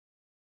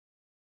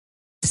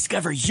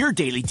Discover your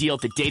daily deal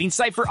at the dating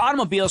site for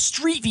automobiles,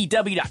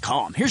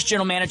 StreetVW.com. Here's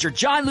General Manager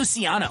John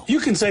Luciano. You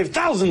can save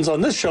thousands on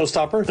this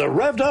showstopper, the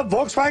revved-up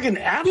Volkswagen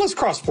Atlas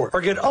Crossport,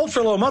 or get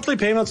ultra-low monthly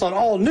payments on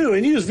all new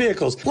and used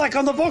vehicles, like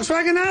on the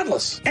Volkswagen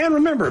Atlas. And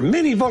remember,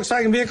 many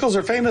Volkswagen vehicles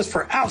are famous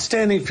for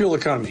outstanding fuel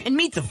economy. And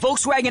meet the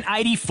Volkswagen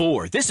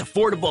ID4. This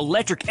affordable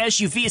electric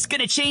SUV is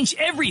going to change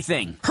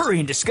everything. Hurry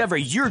and discover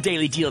your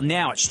daily deal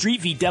now at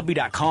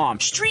StreetVW.com.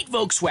 Street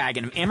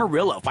Volkswagen of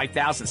Amarillo,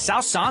 5000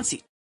 South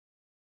Soncy.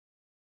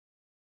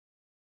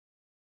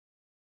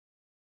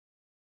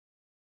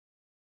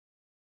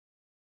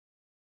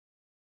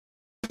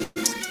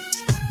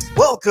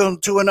 Welcome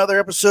to another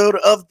episode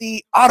of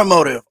the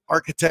Automotive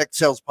Architect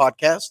Sales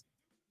Podcast.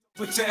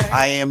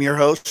 I am your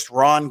host,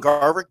 Ron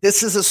Garvik.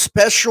 This is a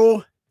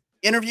special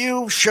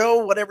interview,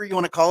 show, whatever you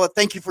want to call it.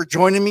 Thank you for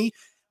joining me.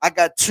 I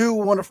got two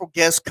wonderful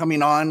guests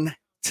coming on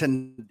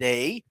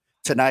tonight,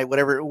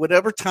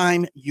 whatever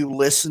time you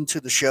listen to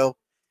the show,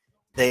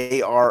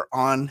 they are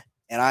on.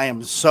 And I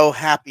am so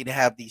happy to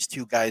have these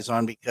two guys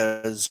on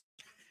because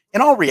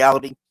in all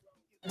reality,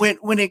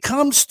 when it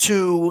comes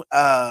to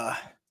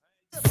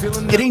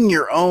getting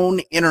your own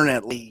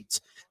internet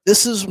leads,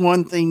 this is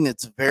one thing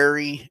that's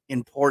very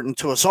important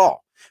to us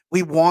all.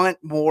 We want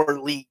more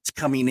leads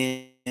coming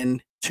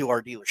in to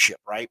our dealership,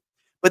 right?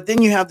 But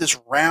then you have this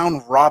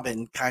round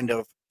robin kind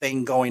of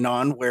thing going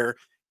on where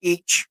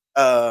each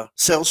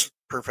sales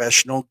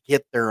professional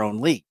get their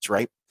own leads,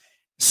 right?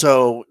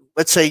 So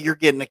let's say you're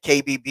getting a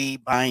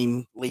KBB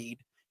buying lead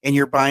and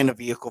you're buying a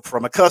vehicle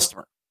from a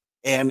customer.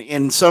 And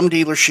in some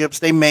dealerships,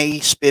 they may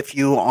spiff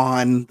you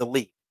on the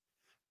lead.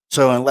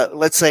 So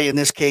let's say in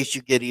this case,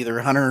 you get either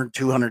 $100 or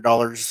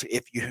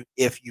 $200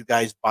 if you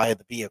guys buy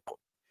the vehicle.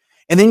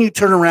 And then you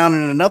turn around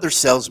and another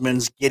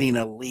salesman's getting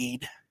a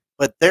lead,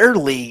 but their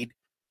lead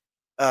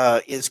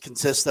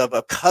consists of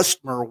a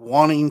customer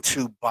wanting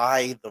to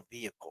buy the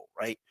vehicle,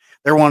 right?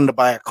 They're wanting to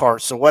buy a car.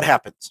 So what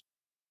happens?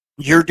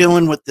 You're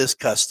dealing with this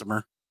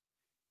customer,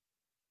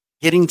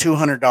 getting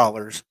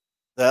 $200.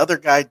 The other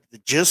guy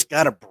that just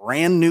got a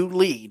brand new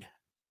lead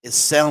is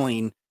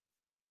selling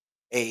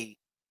a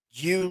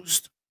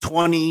used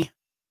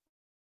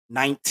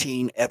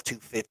 2019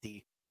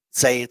 F-250,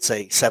 say it's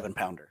a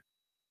 7-pounder.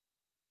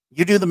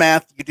 You do the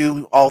math, you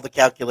do all the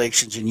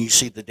calculations, and you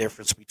see the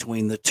difference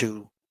between the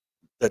two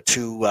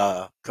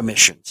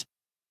commissions.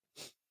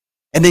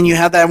 And then you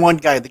have that one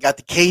guy that got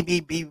the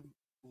KBB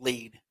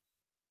lead,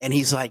 and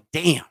he's like,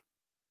 damn,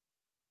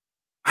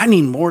 I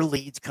need more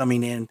leads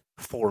coming in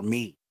for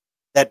me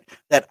that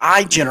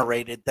I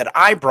generated, that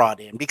I brought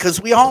in,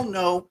 because we all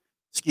know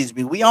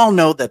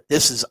that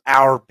this is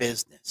our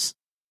business.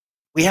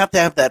 We have to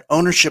have that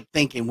ownership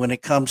thinking when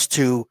it comes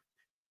to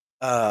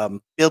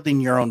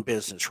building your own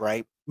business,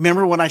 right?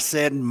 Remember when I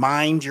said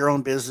mind your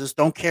own business?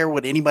 Don't care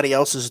what anybody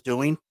else is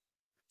doing.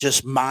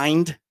 Just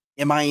mind,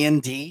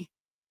 M-I-N-D,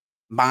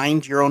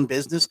 mind your own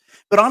business.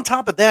 But on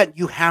top of that,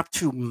 you have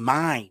to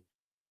mind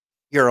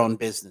your own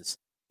business.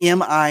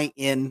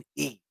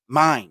 M-I-N-E,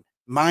 mind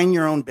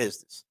your own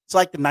business. It's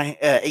like the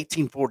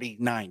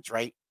 1849s,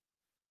 right?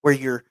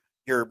 Where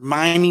you're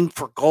mining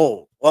for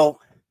gold.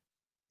 Well,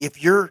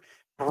 if you're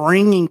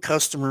bringing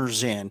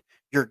customers in,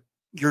 you're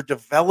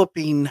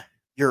developing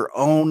your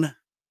own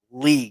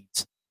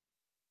leads.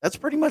 That's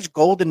pretty much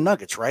golden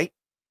nuggets, right?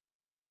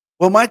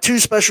 Well, my two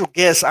special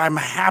guests, I'm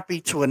happy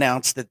to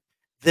announce that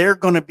they're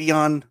going to be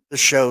on the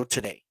show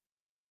today.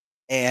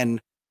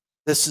 And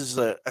this is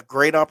a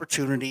great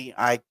opportunity.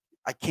 I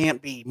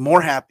can't be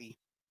more happy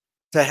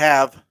to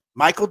have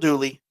Michael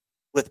Dooley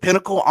with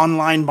Pinnacle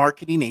Online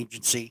Marketing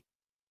Agency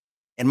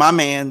and my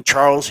man,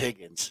 Charles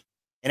Higgins.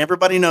 And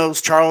everybody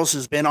knows Charles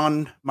has been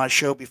on my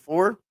show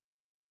before.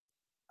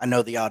 I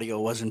know the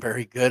audio wasn't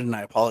very good, and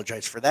I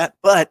apologize for that.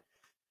 But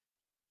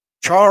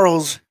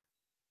Charles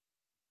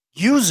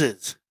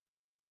uses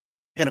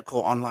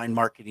Pinnacle Online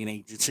Marketing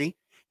Agency,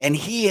 and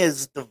he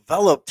has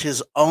developed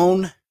his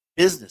own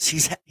business.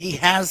 He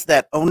has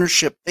that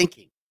ownership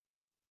thinking.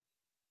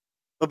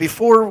 But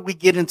before we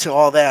get into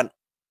all that,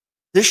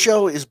 this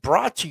show is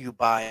brought to you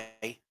by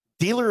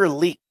Dealer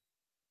Elite.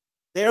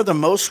 They are the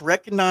most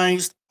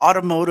recognized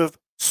automotive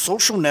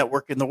social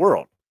network in the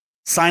world.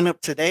 Sign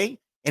up today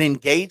and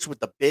engage with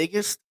the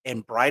biggest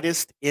and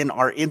brightest in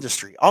our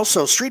industry.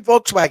 Also, Street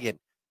Volkswagen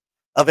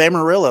of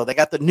Amarillo, they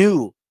got the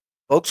new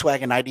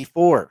Volkswagen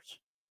ID4s.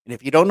 And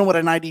if you don't know what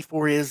an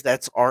ID4 is,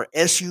 that's our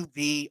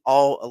SUV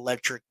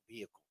all-electric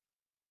vehicle.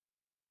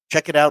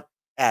 Check it out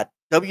at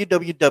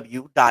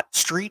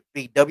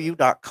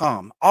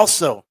www.streetvw.com.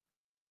 Also,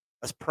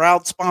 a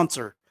proud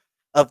sponsor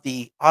of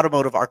the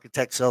Automotive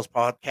Architect Sales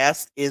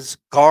Podcast is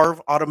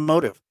Garv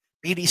Automotive,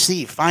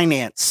 BDC,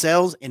 finance,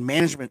 sales, and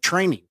management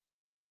training.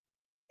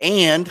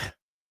 And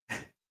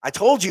I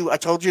told you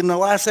in the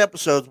last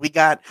episodes, we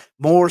got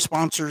more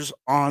sponsors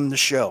on the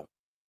show.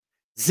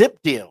 Zip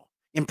Deal,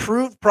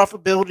 improved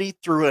profitability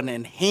through an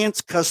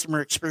enhanced customer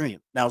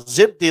experience. Now,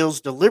 Zip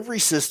Deal's delivery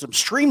system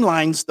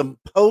streamlines the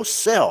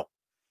post-sale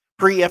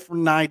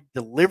pre-F&I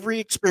delivery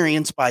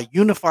experience by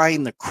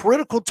unifying the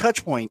critical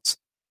touch points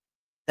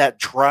that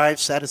drive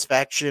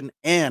satisfaction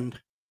and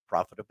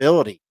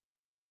profitability.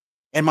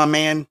 And my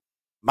man,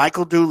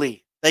 Michael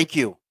Dooley, thank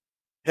you.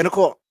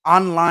 Pinnacle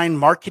Online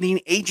Marketing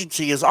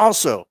Agency is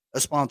also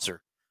a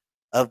sponsor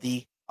of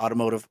the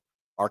Automotive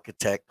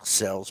Architect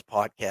Sales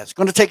Podcast.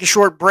 Going to take a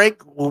short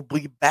break. We'll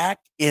be back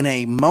in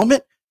a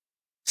moment.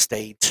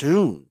 Stay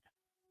tuned.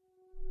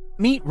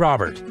 Meet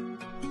Robert.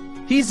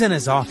 He's in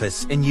his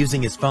office and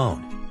using his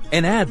phone.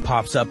 An ad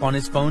pops up on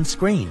his phone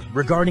screen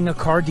regarding a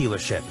car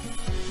dealership.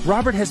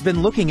 Robert has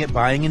been looking at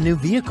buying a new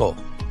vehicle.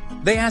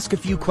 They ask a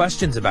few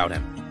questions about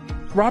him.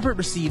 Robert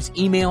receives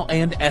email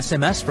and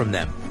SMS from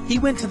them. He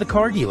went to the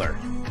car dealer.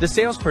 The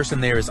salesperson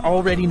there is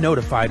already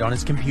notified on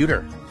his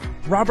computer.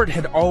 Robert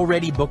had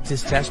already booked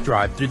his test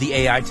drive through the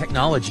AI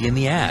technology in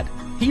the ad.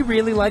 He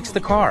really likes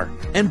the car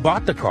and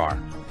bought the car.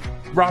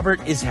 Robert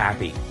is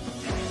happy.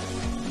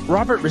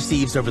 Robert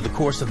receives over the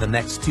course of the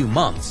next 2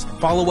 months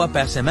follow-up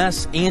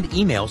SMS and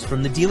emails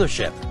from the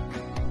dealership.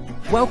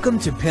 Welcome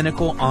to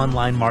Pinnacle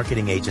Online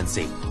Marketing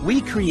Agency. We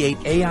create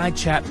AI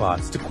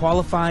chatbots to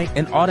qualify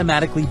and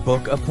automatically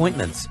book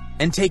appointments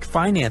and take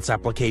finance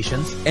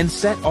applications and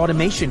set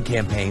automation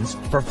campaigns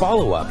for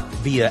follow-up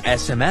via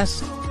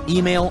SMS,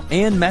 email,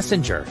 and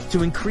messenger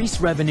to increase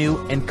revenue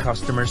and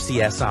customer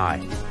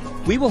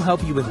CSI. We will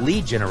help you with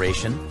lead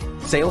generation,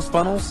 sales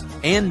funnels,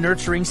 and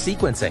nurturing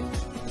sequencing.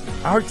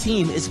 Our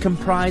team is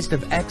comprised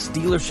of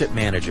ex-dealership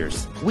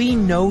managers. We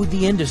know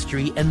the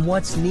industry and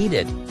what's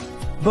needed.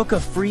 Book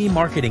a free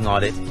marketing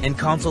audit and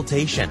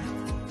consultation.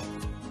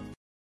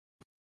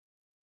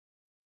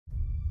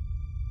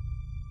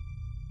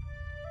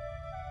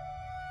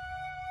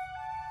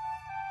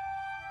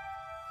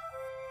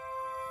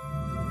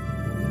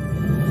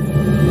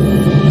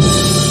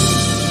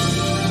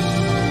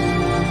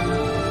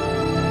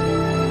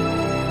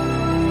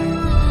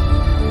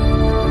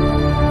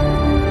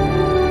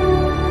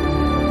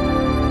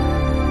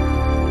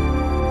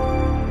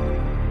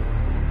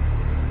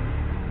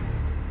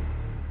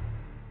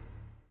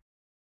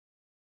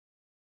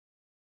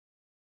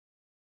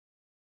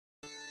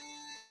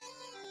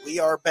 We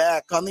are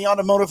back on the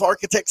Automotive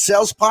Architect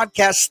Sales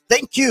Podcast.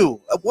 Thank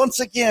you once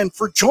again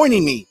for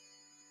joining me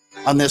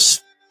on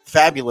this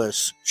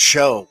fabulous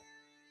show.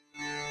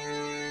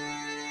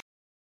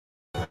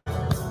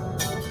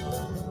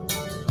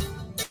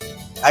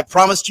 I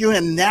promised you,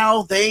 and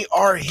now they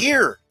are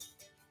here.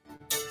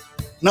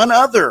 None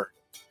other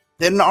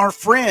than our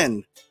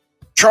friend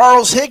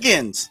Charles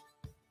Higgins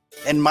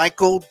and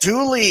Michael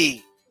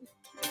Dooley.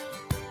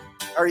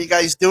 How are you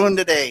guys doing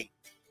today?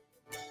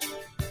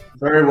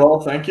 Very well,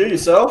 thank you.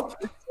 Yourself?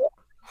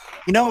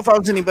 You know, if I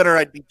was any better,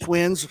 I'd be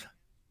twins.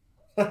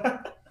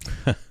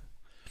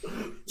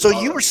 So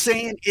you were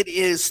saying it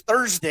is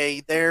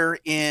Thursday there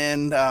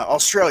in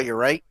Australia,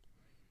 right?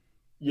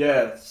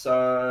 Yeah,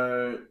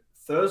 so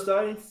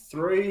Thursday,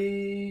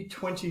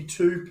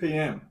 3:22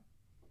 p.m.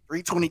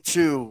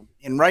 3:22.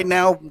 And right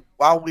now,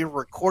 while we're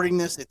recording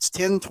this, it's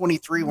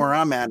 10:23 where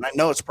I'm at. And I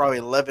know it's probably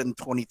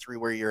 11:23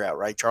 where you're at,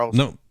 right, Charles?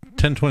 No,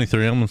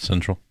 10:23. I'm in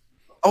Central.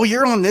 Oh,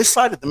 you're on this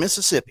side of the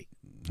Mississippi.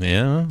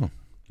 Yeah.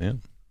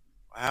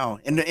 Wow.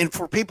 And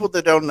for people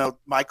that don't know,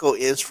 Michael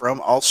is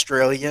from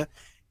Australia.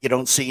 You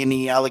don't see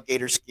any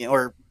alligator skin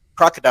or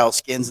crocodile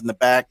skins in the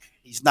back.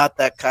 He's not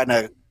that kind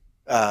of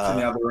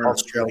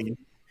Australian.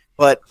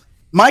 But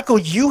Michael,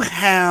 you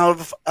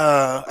have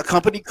a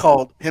company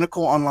called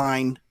Pinnacle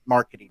Online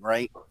Marketing,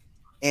 right?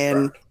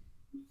 And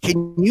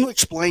can you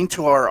explain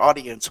to our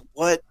audience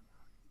what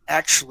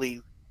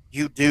actually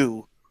you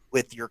do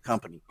with your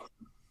company?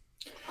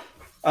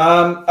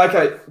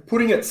 Okay,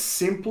 putting it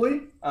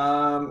simply,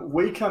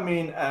 we come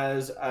in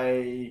as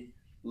a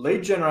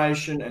lead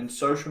generation and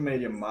social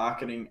media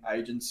marketing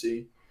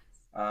agency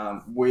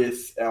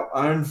with our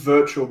own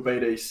virtual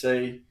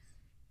BDC,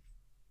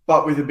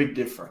 but with a big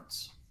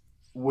difference.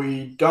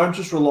 We don't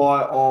just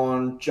rely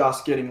on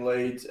just getting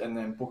leads and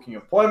then booking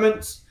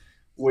appointments.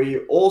 We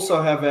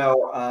also have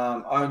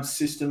our own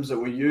systems that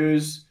we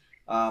use,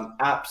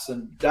 apps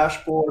and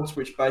dashboards,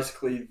 which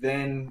basically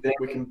then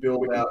we can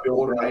build out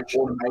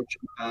automation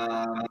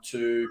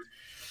to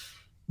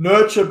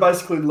nurture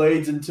basically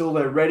leads until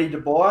they're ready to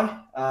buy,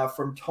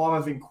 from time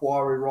of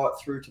inquiry right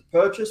through to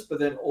purchase, but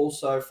then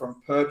also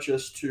from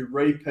purchase to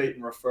repeat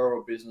and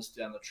referral business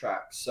down the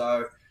track.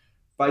 So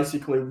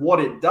basically what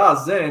it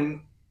does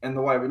then, and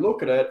the way we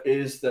look at it,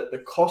 is that the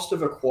cost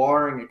of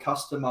acquiring a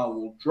customer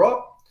will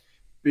drop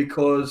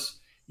because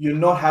you're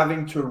not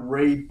having to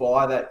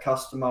re-buy that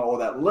customer or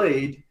that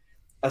lead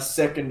a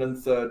second and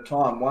third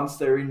time. Once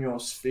they're in your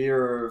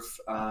sphere of,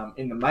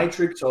 in the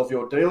matrix of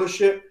your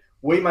dealership,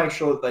 we make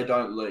sure that they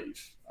don't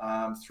leave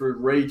through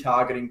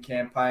retargeting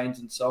campaigns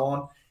and so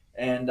on.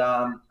 And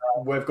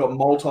we've got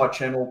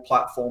multi-channel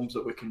platforms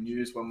that we can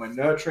use when we're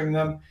nurturing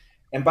them.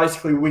 And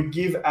basically we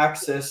give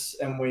access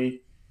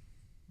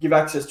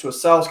to a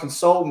sales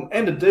consultant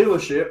and a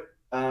dealership,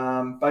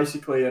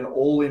 basically an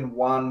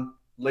all-in-one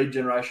lead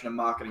generation and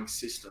marketing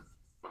system.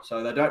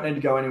 So they don't need to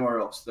go anywhere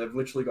else. They've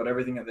literally got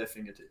everything at their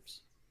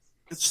fingertips.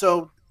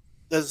 So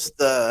does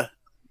the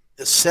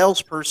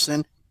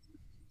salesperson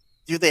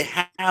do they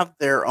have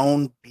their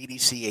own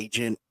BDC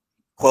agent,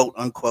 quote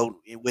unquote,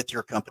 with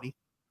your company?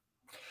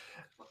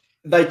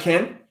 They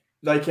can.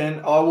 They can.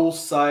 I will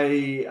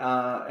say,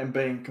 and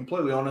being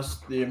completely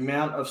honest, the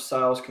amount of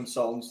sales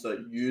consultants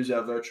that use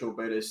our virtual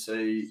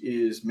BDC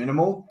is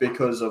minimal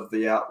because of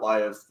the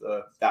outlay of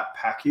that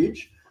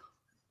package.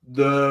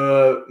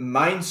 The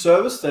main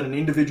service that an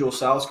individual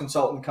sales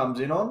consultant comes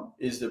in on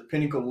is the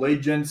Pinnacle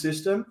Lead Gen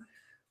system,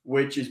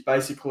 which is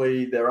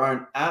basically their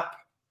own app,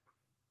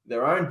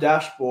 their own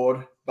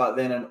dashboard, but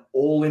then an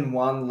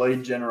all-in-one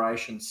lead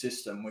generation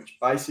system, which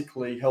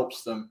basically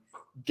helps them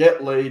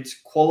get leads,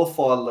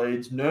 qualify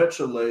leads,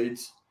 nurture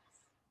leads,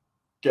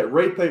 get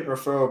repeat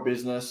referral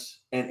business,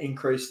 and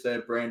increase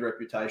their brand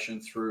reputation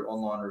through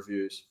online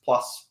reviews,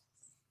 plus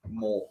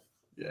more.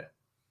 Yeah.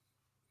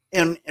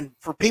 And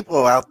for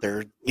people out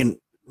there,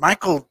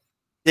 Michael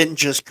didn't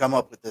just come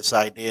up with this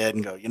idea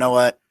and go, you know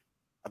what?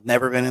 I've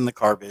never been in the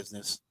car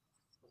business.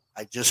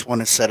 I just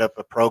want to set up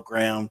a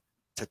program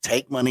to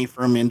take money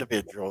from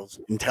individuals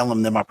and tell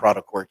them that my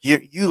product works.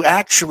 You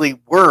actually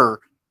were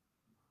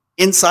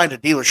inside a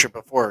dealership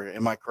before,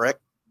 am I correct?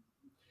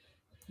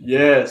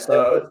 Yeah,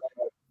 so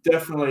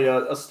definitely.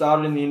 I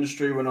started in the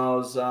industry when I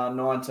was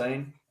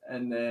 19,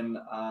 and then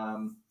I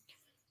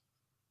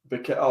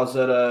was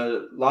at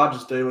a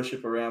largest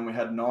dealership around. We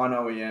had 9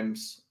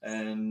 OEMs,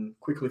 and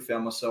quickly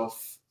found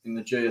myself in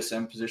the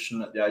GSM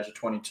position at the age of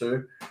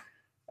 22,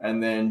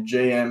 and then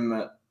GM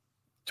at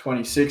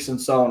 26,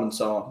 and so on and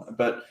so on.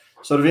 But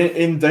sort of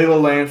in dealer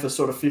land for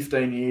sort of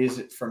 15 years,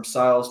 from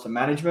sales to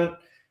management.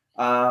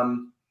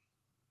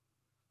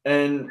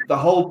 And the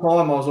whole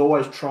time I was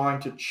always trying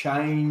to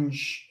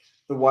change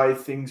the way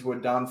things were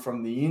done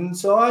from the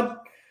inside,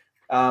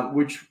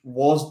 which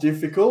was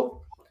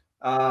difficult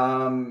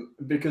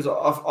because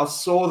I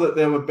saw that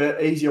there were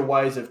easier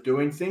ways of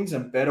doing things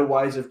and better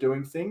ways of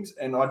doing things.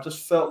 And I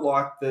just felt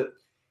like that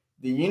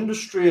the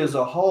industry as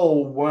a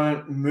whole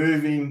weren't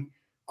moving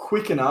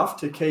quick enough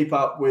to keep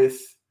up with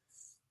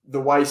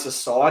the way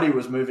society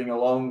was moving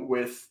along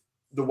with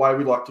the way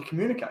we like to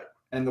communicate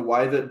and the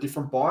way that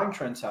different buying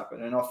trends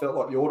happen. And I felt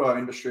like the auto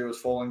industry was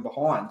falling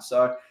behind.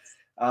 So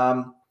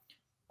I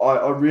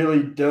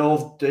really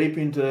delved deep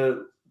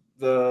into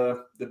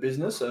the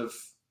business of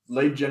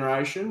lead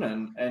generation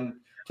and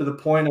to the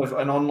point of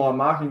an online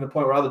marketing, the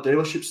point where other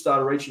dealerships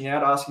started reaching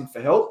out, asking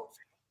for help.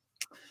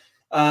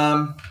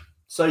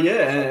 So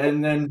yeah,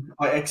 and then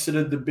I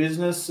exited the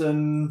business,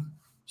 and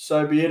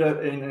so be it.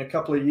 In a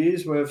couple of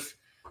years,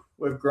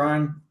 we've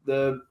grown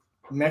the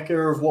mecca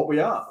of what we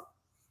are.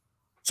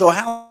 So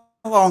how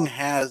long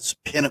has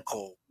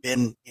Pinnacle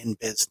been in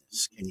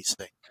business, can you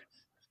say?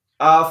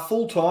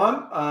 Full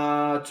time,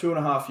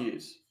 2.5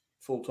 years,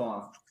 full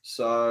time.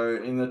 So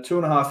in the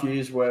 2.5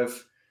 years,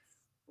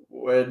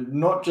 we're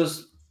not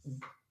just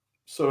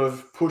sort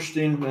of pushed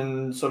in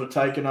and sort of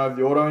taken over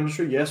the auto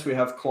industry. Yes, we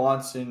have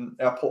clients in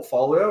our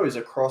portfolio is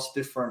across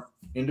different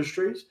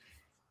industries.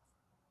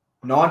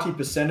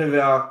 90% of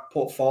our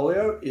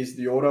portfolio is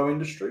the auto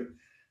industry.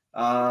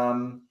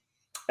 And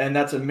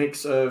that's a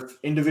mix of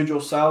individual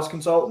sales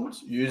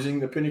consultants using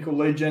the Pinnacle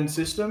Lead Gen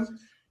system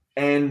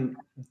and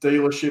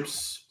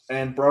dealerships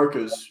and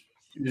brokers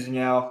using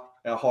our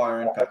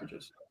higher end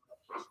packages.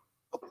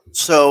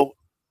 So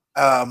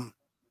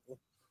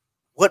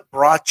what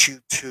brought you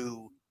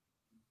to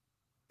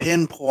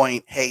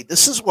pinpoint, hey,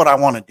 this is what I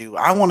want to do.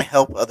 I want to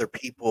help other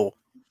people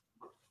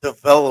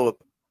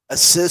develop a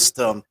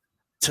system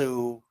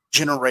to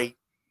generate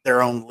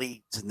their own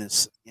leads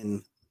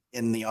in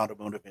the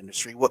automotive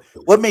industry.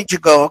 What made you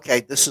go,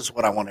 okay, this is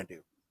what I want to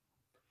do?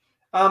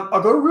 I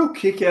got a real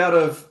kick out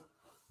of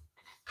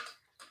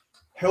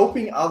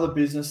helping other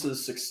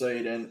businesses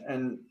succeed,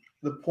 and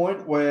the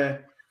point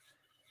where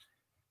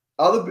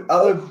other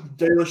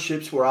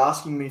dealerships were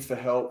asking me for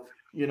help.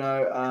 We've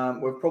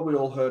probably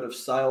all heard of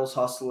Sales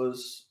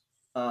Hustlers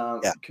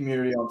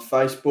community on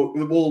Facebook.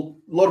 Well,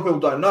 a lot of people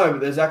don't know, but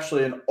there's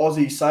actually an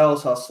Aussie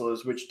Sales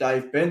Hustlers, which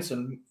Dave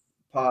Benson,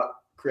 part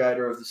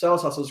creator of the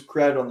Sales Hustlers,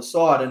 created on the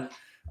side.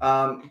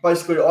 And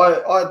basically,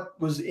 I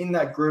was in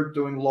that group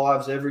doing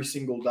lives every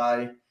single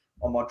day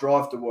on my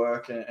drive to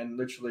work, and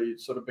literally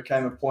sort of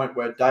became a point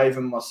where Dave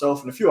and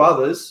myself and a few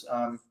others,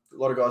 a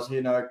lot of guys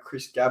here know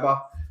Chris Gabber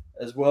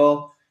as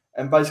well,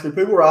 and basically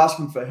people were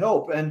asking for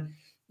help. And,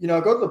 I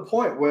got to the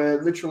point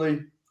where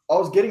literally I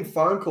was getting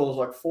phone calls,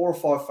 like 4 or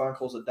 5 phone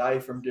calls a day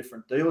from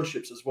different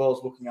dealerships, as well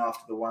as looking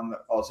after the one that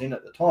I was in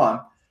at the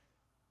time,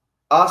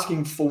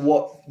 asking for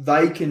what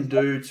they can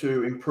do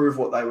to improve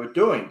what they were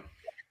doing.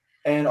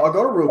 And I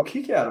got a real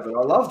kick out of it.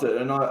 I loved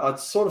it. And I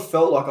sort of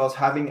felt like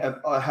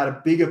I had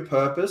a bigger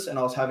purpose, and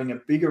I was having a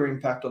bigger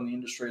impact on the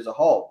industry as a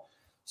whole.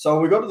 So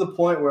we got to the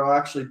point where I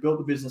actually built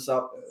the business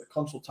up, a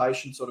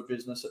consultation sort of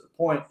business, at the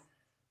point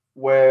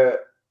where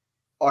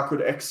I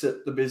could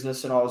exit the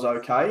business and I was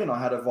okay. And I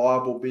had a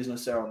viable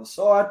business there on the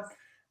side.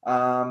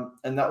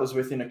 And that was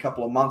within a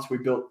couple of months I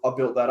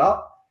built that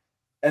up.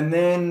 And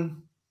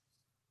then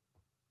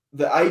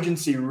the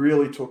agency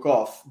really took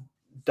off.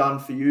 Done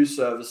for you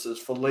services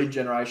for lead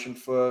generation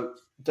for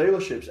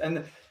dealerships.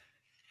 And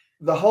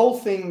the whole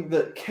thing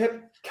that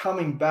kept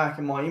coming back,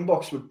 and my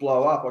inbox would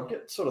blow up. I'd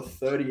get sort of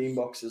 30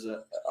 inboxes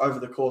over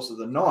the course of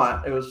the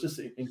night. It was just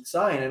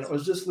insane. And it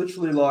was just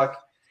literally like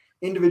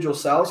individual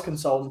sales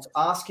consultants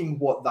asking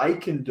what they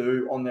can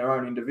do on their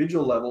own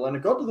individual level. And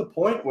it got to the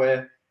point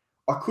where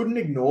I couldn't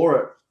ignore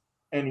it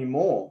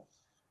anymore.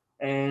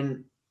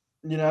 And,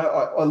 you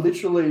know, I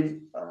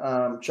literally,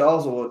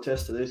 Charles will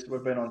attest to this.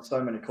 We've been on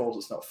so many calls,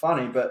 it's not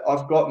funny, but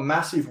I've got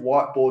massive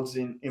whiteboards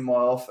in my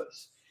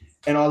office.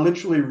 And I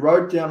literally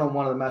wrote down on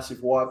one of the massive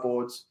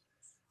whiteboards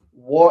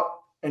what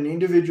an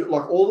individual,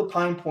 like all the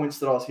pain points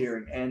that I was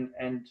hearing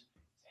and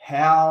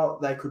how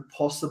they could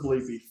possibly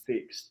be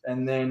fixed.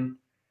 And then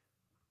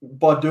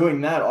by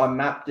doing that, I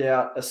mapped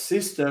out a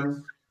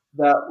system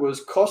that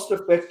was cost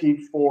effective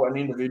for an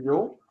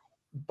individual,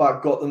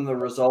 but got them the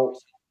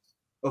results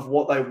of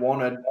what they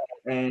wanted,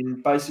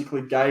 and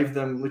basically gave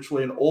them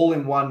literally an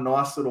all-in-one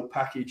nice little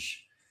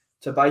package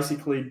to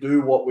basically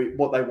do what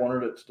they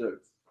wanted it to do.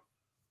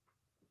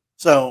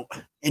 So,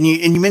 and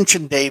you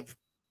mentioned Dave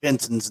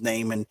Benson's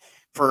name, and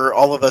for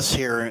all of us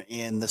here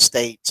in the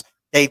States,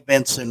 Dave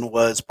Benson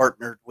was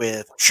partnered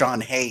with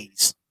Sean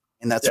Hayes,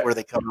 and that's where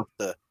they come up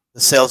with the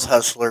Sales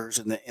Hustlers,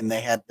 and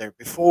they had their,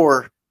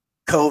 before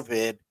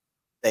COVID,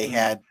 they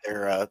had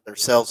their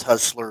Sales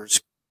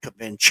Hustlers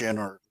convention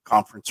or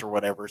conference or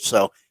whatever.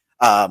 So,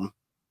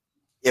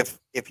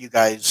 if you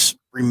guys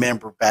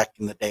remember back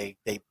in the day,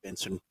 Dave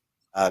Benson,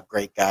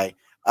 great guy.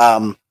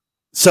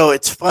 So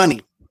it's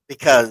funny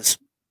because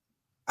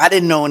I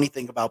didn't know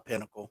anything about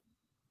Pinnacle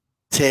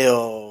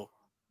till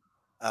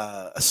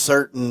a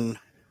certain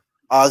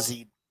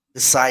Aussie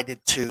decided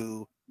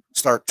to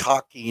start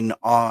talking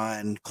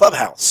on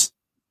Clubhouse,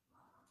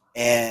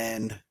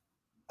 and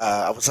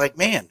I was like,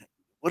 "Man,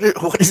 what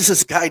is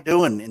this guy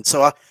doing?" And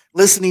so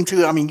listening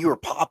to, I mean, you were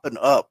popping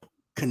up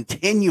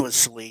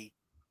continuously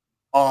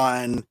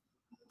on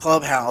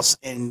Clubhouse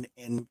and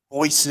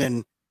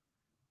voicing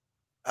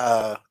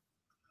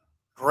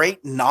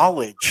great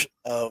knowledge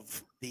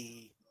of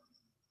the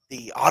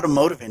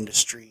automotive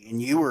industry,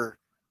 and you were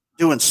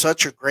doing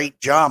such a great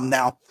job.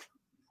 Now,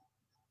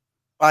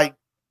 by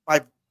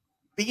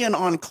being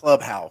on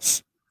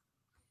Clubhouse,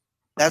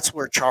 that's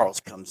where Charles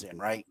comes in,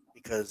 right?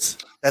 Because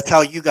that's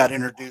how you got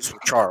introduced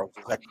with Charles.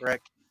 Is that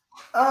correct?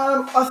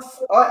 I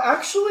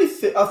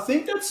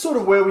think that's sort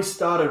of where we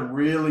started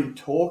really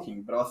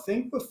talking. But I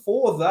think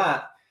before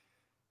that,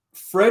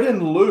 Fred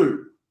and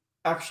Lou,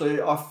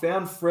 actually, I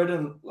found Fred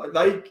and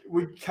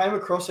we came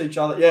across each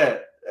other. Yeah,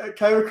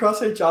 came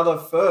across each other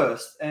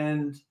first,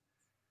 and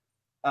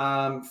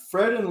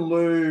Fred and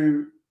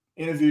Lou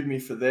interviewed me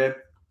for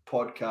their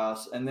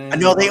podcast, and then I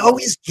know they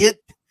always get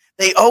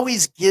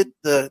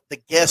the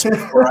guest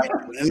before I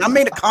do it. And I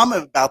made a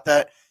comment about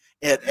that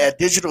at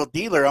Digital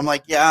Dealer. I'm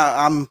like,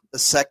 yeah, I'm the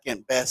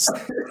second best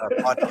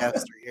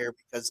podcaster here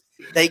because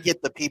they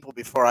get the people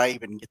before I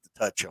even get to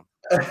touch them.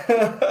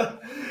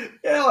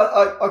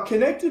 Yeah, I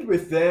connected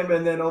with them,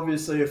 and then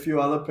obviously a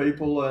few other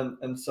people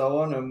and so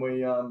on, and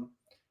we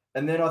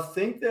and then I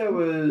think there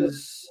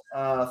was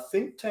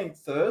Think Tank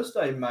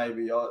Thursday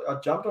maybe. I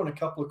jumped on a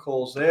couple of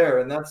calls there,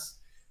 and that's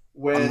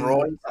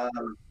when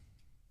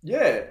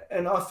yeah,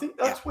 and I think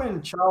that's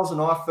when Charles and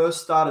I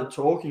first started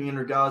talking in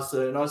regards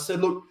to, and I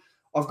said, look,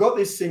 I've got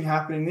this thing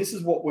happening. This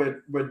is what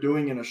we're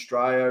doing in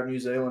Australia, New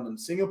Zealand, and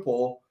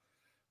Singapore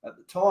at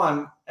the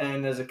time.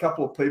 And there's a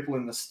couple of people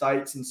in the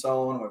States and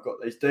so on. We've got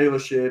these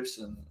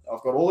dealerships, and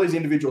I've got all these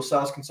individual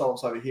sales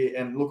consultants over here.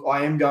 And look,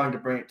 I am going to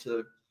bring it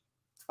to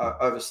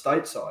over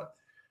stateside.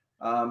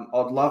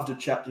 I'd love to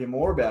chat to you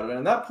more about it. And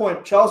at that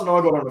point, Charles and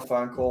I got on a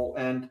phone call,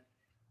 and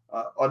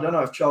I don't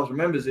know if Charles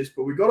remembers this,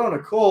 but we got on a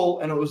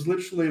call, and it was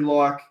literally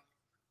like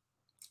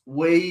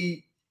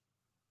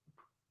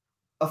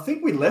I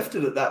think we left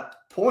it at that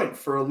point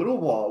for a little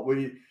while.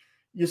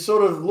 You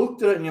sort of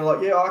looked at it and you're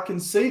like, yeah, I can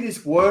see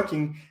this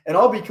working. And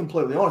I'll be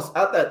completely honest,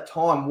 at that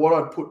time, what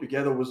I'd put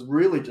together was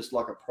really just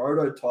like a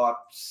prototype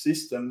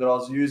system that I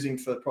was using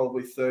for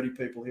probably 30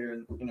 people here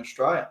in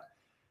Australia.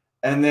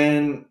 And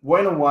then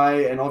went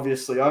away, and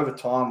obviously over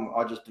time,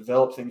 I just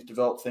developed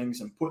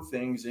things and put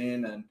things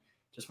in and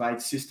just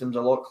made systems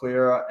a lot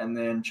clearer. And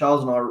then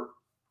Charles and I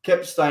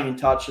kept staying in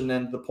touch, and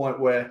then to the point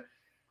where,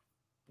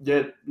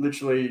 yeah,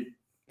 literally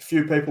a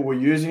few people were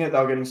using it. They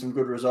were getting some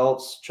good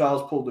results.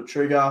 Charles pulled the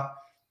trigger,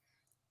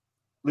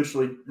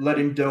 literally let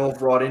him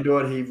delve right into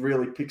it. He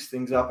really picks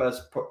things up,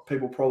 as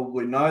people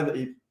probably know, that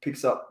he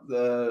picks up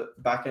the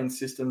back-end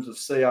systems of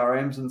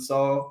CRMs and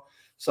so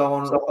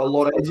on a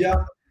lot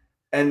easier.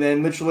 And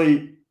then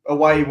literally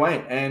away he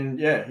went. And,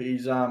 yeah,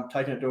 he's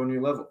taken it to a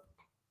new level.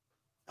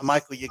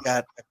 Michael, you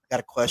got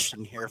a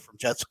question here from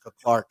Jessica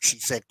Clark. She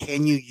said,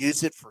 can you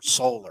use it for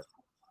solar?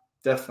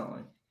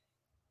 Definitely.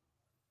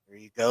 There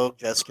you go,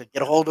 Jessica.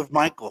 Get a hold of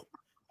Michael.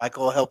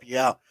 Michael will help you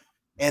out.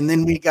 And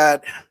then we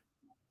got,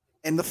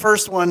 and the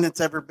first one that's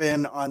ever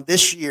been on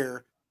this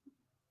year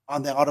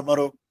on the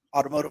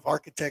Automotive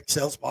Architect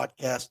Sales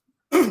Podcast,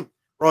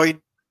 Roy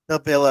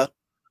Davila,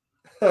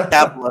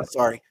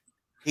 sorry.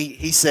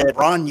 He said,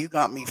 Ron, you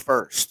got me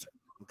first.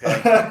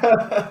 Okay.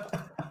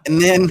 And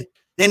then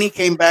then he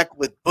came back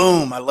with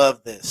boom. I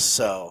love this.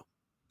 So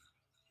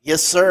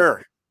yes,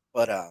 sir.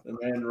 But The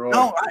man Roy.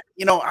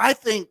 no, I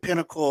think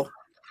Pinnacle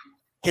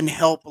can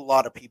help a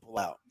lot of people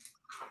out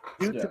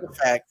due to the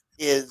fact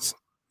is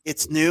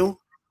it's new,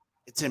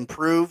 it's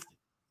improved,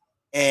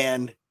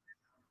 and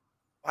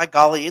by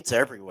golly, it's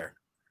everywhere.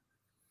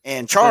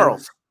 And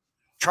Charles,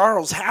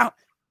 how?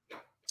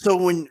 So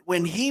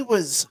when he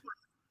was,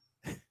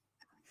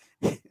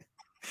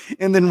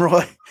 and then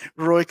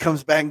Roy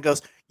comes back and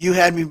goes, "You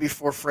had me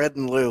before Fred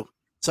and Lou."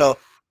 So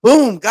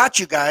boom, got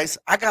you guys.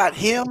 I got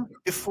him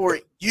before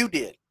you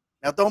did.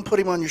 Now don't put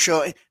him on your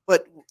show,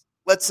 but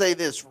let's say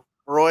this,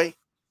 Roy.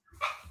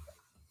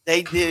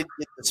 They did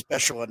get the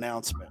special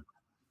announcement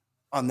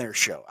on their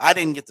show. I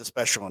didn't get the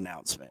special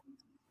announcement.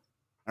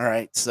 All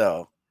right,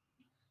 so,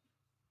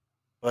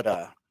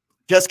 but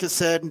Jessica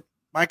said,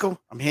 "Michael,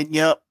 I'm hitting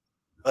you up,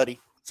 buddy.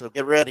 So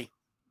get ready,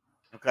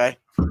 okay?"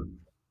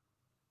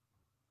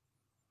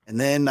 And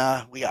then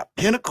we got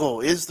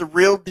Pinnacle is the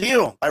real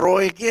deal by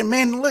Roy again.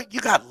 Man, look,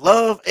 you got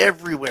love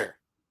everywhere.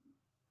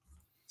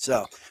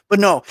 So, but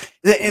no,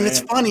 and it's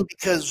funny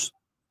because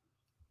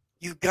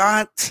you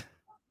got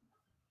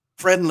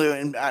Fred and Lou,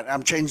 and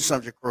I'm changing the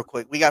subject real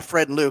quick. We got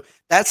Fred and Lou.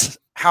 That's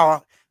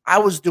how I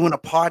was doing a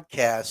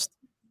podcast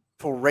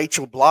for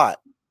Rachel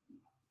Blott,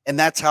 and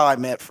that's how I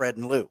met Fred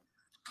and Lou.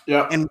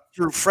 Yeah. And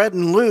through Fred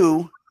and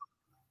Lou,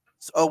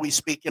 always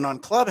speaking on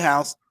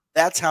Clubhouse,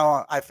 that's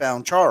how I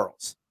found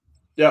Charles.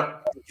 Yeah.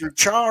 Through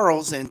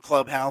Charles in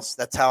Clubhouse,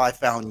 that's how I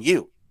found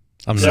you.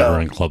 I'm never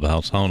in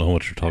Clubhouse. I don't know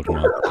what you're talking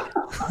about.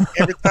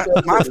 Every time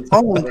my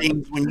phone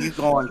dings when you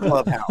go on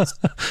Clubhouse.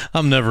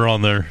 I'm never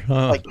on there.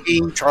 Like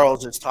King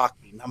Charles is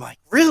talking. I'm like,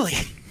 really?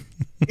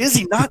 Is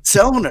he not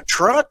selling a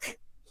truck?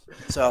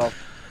 So,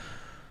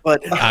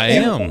 but I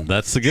am.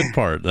 That's the good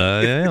part.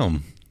 I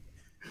am.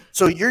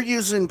 So you're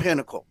using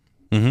Pinnacle.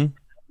 Mm-hmm.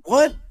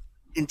 What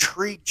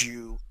intrigued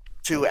you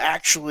to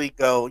actually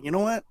go, you know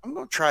what? I'm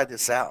going to try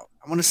this out.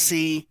 I want to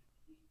see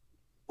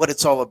what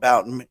it's all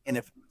about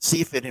and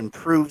see if it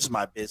improves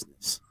my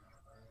business.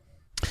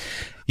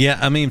 Yeah,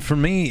 I mean, for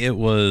me, it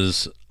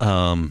was,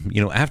 I've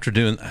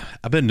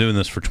been doing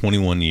this for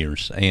 21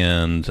 years,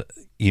 and,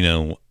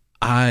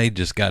 I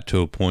just got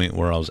to a point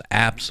where I was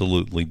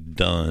absolutely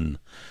done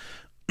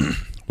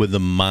with the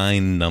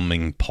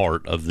mind-numbing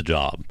part of the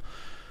job.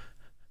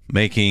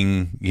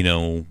 Making,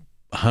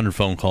 100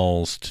 phone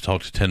calls to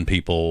talk to 10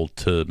 people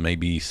to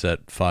maybe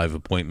set 5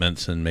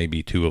 appointments and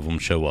maybe 2 of them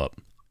show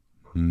up.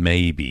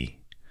 Maybe.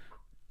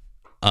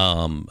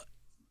 And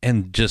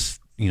just,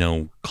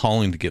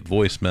 calling to get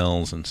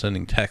voicemails and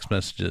sending text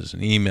messages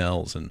and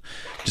emails and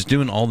just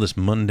doing all this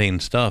mundane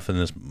stuff and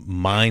this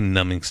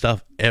mind-numbing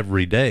stuff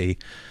every day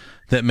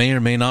that may or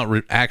may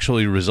not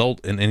actually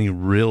result in any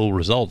real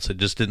results. It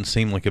just didn't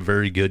seem like a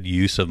very good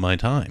use of my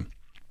time.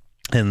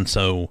 And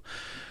so,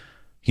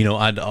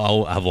 I've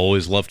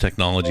always loved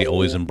technology,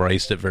 always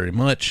embraced it very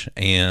much.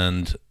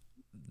 And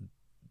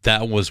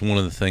that was one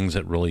of the things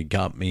that really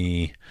got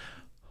me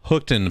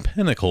hooked into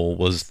Pinnacle,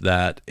 was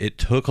that it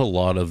took a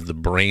lot of the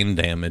brain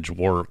damage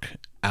work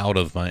out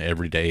of my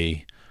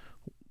everyday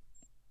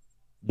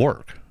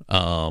work.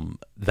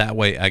 That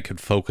way I could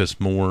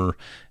focus more,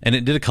 and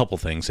it did a couple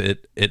things.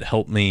 It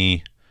helped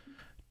me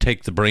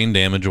take the brain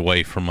damage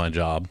away from my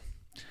job.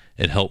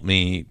 It helped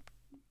me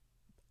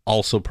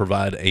also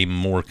provide a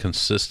more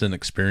consistent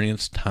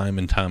experience time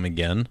and time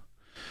again.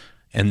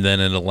 And then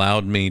it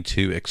allowed me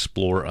to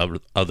explore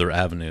other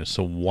avenues.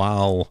 So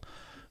while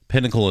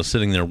Pinnacle is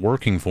sitting there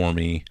working for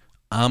me,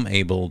 I'm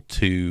able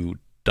to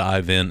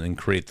dive in and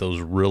create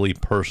those really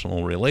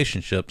personal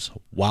relationships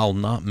while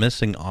not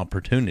missing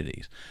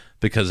opportunities,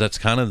 because that's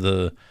kind of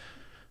the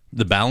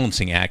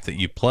balancing act that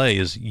you play.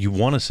 Is you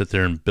want to sit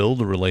there and build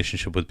a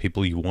relationship with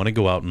people. You want to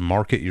go out and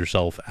market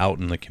yourself out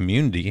in the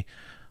community,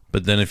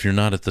 but then if you're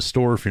not at the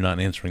store, if you're not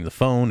answering the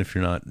phone, if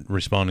you're not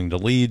responding to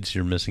leads,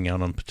 you're missing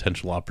out on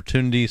potential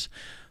opportunities.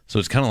 So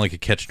it's kind of like a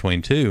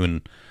catch-22,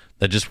 and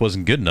that just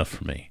wasn't good enough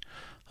for me.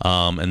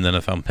 And then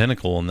I found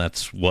Pinnacle, and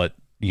that's what,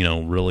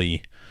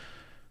 really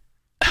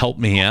helped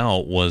me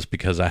out, was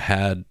because I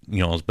had,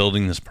 I was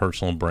building this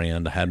personal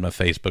brand. I had my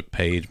Facebook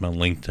page, my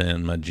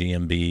LinkedIn, my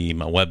GMB,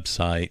 my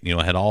website.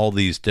 I had all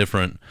these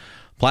different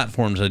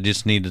platforms. I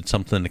just needed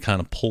something to kind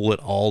of pull it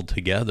all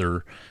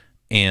together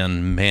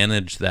and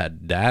manage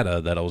that data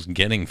that I was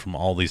getting from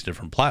all these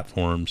different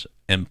platforms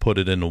and put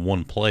it into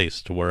one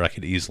place to where I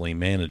could easily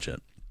manage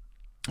it.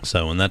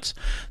 So, and that's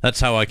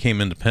how I came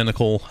into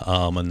Pinnacle,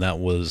 and that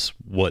was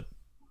what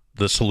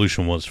the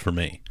solution was for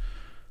me.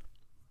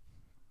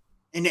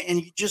 And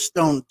you just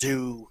don't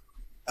do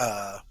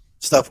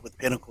stuff with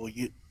Pinnacle.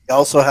 You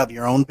also have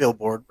your own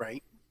billboard,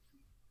 right?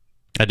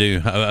 I do.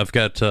 I've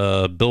got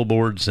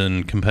billboards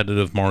in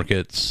competitive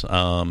markets.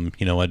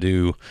 I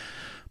do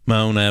my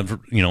own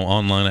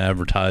online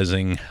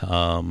advertising.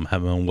 Have my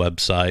own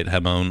website.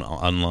 Have my own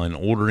online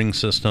ordering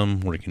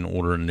system where you can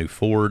order a new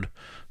Ford.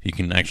 You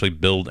can actually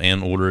build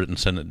and order it and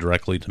send it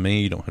directly to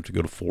me. You don't have to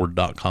go to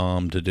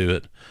Ford.com to do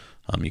it.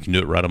 You can do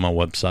it right on my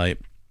website.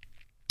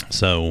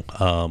 So,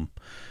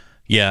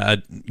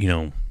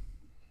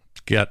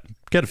 got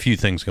a few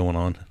things going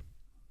on.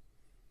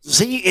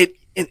 See,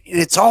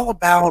 it's all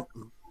about,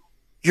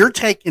 you're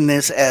taking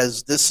this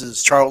as this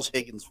is Charles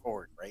Higgins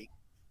Ford, right?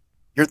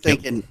 You're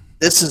thinking,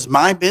 this is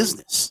my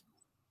business.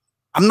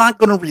 I'm not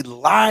going to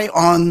rely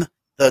on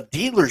the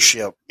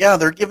dealership. Yeah,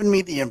 they're giving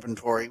me the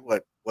inventory,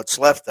 what's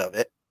left of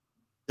it.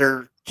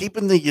 They're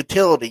keeping the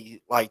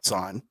utility lights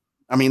on.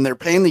 I mean, they're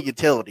paying the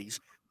utilities.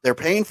 They're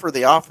paying for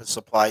the office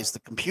supplies, the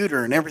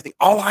computer, and everything.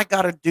 All I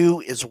got to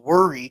do is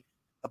worry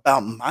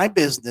about my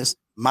business,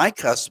 my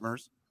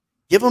customers,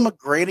 give them a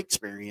great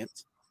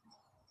experience,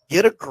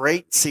 get a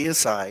great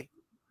CSI,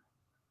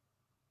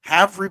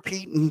 have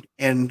repeat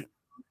and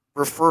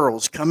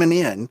referrals coming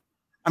in.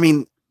 I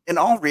mean, in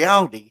all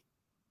reality,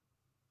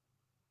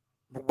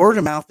 word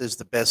of mouth is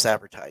the best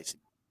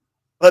advertising.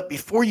 But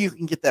before you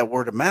can get that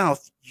word of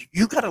mouth,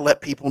 you got to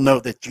let people know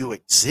that you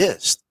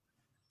exist.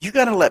 You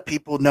got to let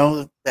people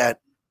know that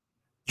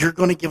you're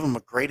going to give them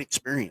a great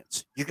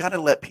experience. You got to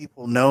let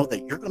people know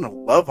that you're going to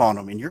love on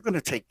them and you're going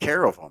to take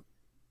care of them.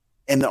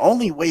 And the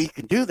only way you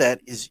can do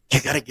that is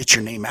you got to get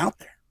your name out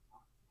there.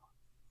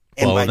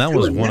 And that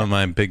was one of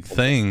my big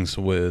things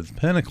with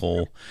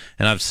Pinnacle.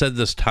 And I've said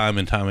this time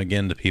and time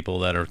again to people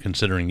that are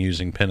considering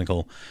using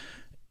Pinnacle.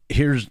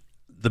 Here's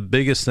the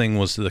biggest thing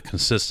was the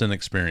consistent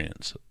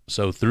experience.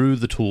 So through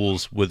the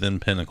tools within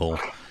Pinnacle,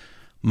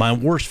 my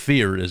worst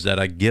fear is that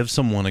I give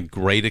someone a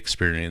great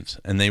experience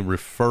and they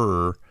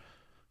refer,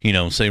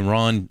 say,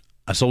 Ron,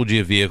 I sold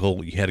you a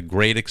vehicle. You had a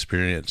great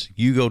experience.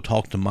 You go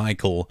talk to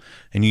Michael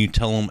and you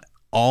tell him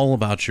all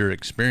about your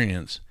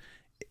experience.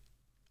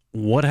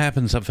 What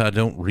happens if I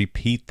don't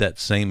repeat that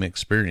same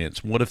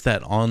experience? What if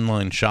that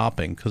online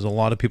shopping, because a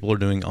lot of people are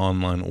doing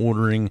online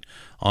ordering,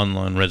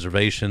 online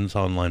reservations,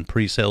 online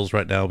pre-sales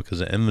right now because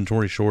of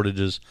inventory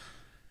shortages.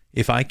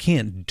 If I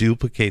can't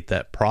duplicate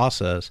that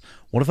process,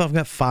 what if I've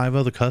got 5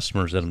 other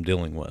customers that I'm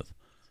dealing with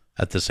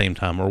at the same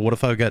time? Or what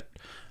if I've got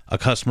a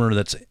customer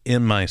that's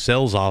in my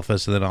sales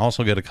office and then I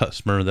also got a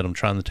customer that I'm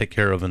trying to take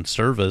care of in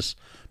service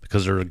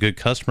because they're a good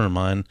customer of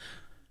mine,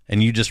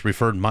 and you just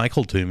referred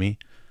Michael to me?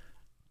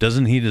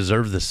 Doesn't he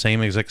deserve the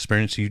same exact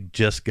experience you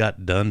just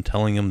got done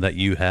telling him that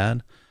you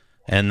had?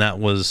 And that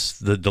was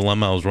the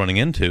dilemma I was running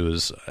into,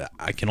 is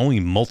I can only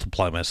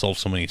multiply myself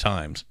so many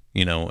times,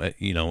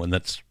 and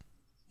that's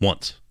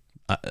once.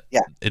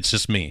 It's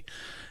just me.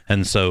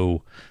 And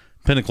so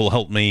Pinnacle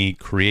helped me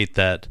create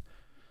that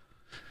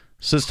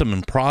system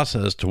and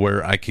process to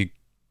where I could,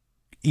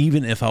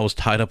 even if I was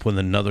tied up with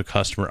another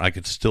customer, I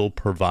could still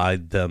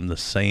provide them the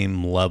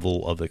same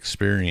level of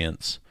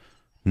experience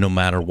no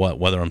matter what,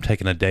 whether I'm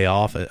taking a day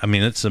off. I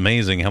mean, it's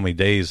amazing how many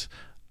days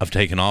I've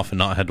taken off and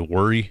not had to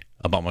worry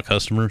about my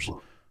customers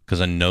because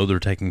I know they're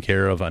taken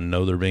care of. I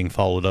know they're being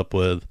followed up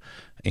with.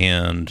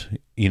 And,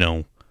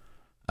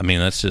 I mean,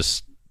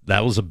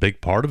 that was a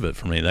big part of it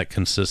for me, that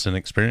consistent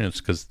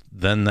experience, because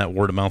then that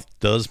word of mouth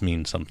does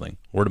mean something.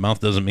 Word of mouth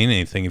doesn't mean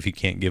anything if you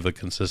can't give a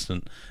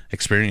consistent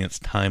experience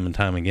time and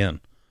time again.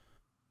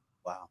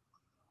 Wow.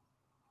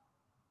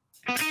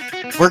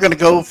 We're going to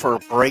go for a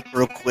break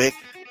real quick.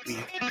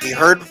 We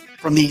heard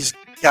from these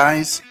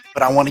guys,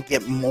 but I want to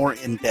get more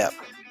in depth.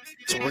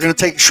 So we're going to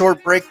take a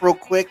short break real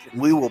quick,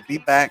 and we will be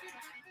back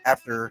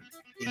after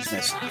these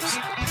messages.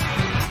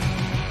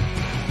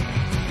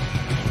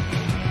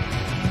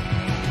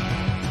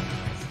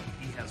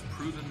 He has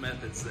proven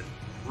methods that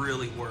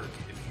really work.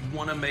 If you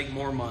want to make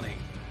more money,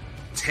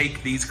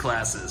 take these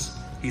classes.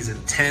 He's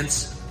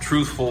intense,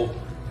 truthful,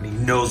 and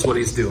he knows what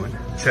he's doing.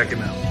 Check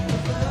him out.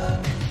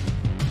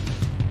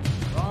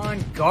 Ron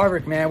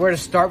Garbrick, man, where to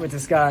start with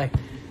this guy?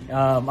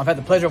 I've had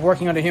the pleasure of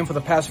working under him for the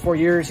past 4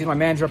 years. He's my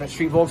manager up at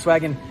Street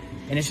Volkswagen,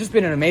 and it's just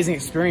been an amazing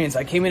experience.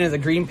 I came in as a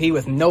green pea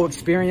with no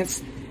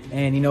experience,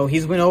 and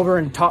he's went over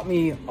and taught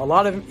me a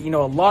lot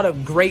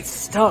of great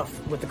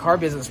stuff with the car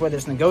business, whether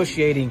it's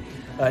negotiating,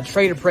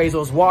 trade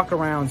appraisals,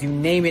 walk-arounds, you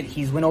name it.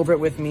 He's went over it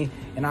with me,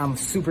 and I'm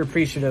super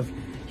appreciative.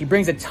 He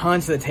brings a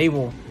ton to the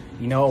table,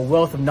 a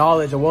wealth of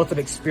knowledge, a wealth of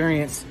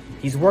experience.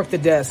 He's worked the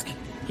desk.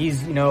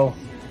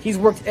 He's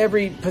worked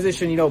every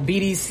position,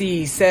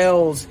 BDC,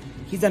 sales.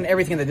 He's done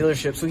everything in the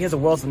dealership, so he has a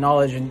wealth of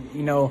knowledge, and,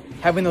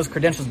 having those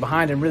credentials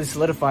behind him really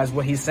solidifies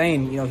what he's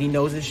saying. He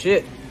knows his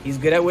shit. He's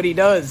good at what he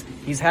does.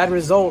 He's had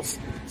results.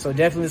 So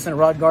definitely listen to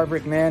Rod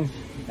Garbrick, man.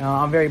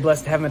 I'm very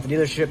blessed to have him at the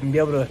dealership and be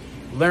able to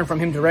learn from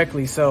him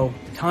directly. So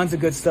tons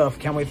of good stuff.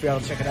 Can't wait for y'all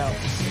to check it out.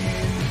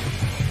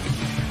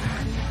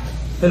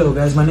 Hello,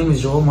 guys. My name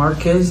is Joel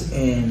Marquez,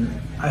 and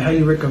I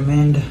highly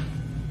recommend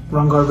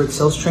Ron Garbrick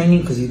sales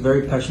training because he's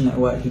very passionate at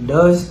what he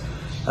does.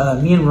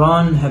 Me and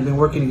Ron have been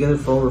working together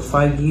for over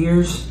 5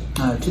 years,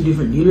 2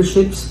 different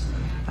dealerships.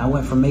 I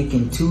went from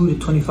making $2,000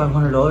 to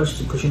 $2,500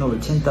 to pushing over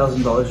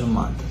 $10,000 a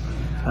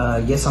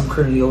month. Yes, I'm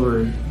currently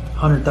over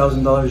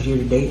 $100,000 year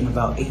to date in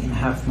about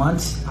 8.5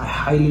 months. I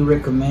highly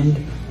recommend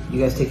you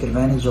guys take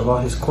advantage of all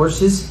his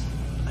courses.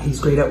 He's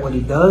great at what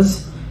he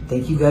does.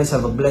 Thank you guys.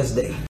 Have a blessed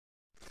day.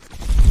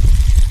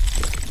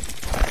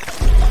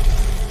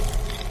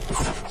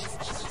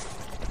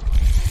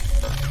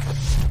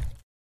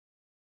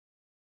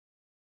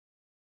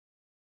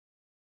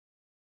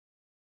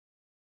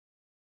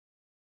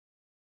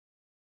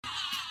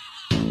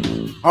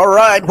 All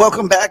right,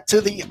 welcome back to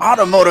the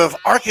Automotive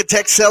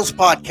Architect Sales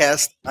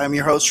Podcast. I'm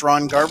your host,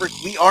 Ron Garber.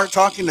 We are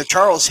talking to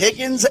Charles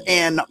Higgins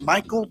and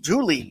Michael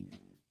Dooley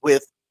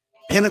with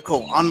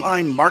Pinnacle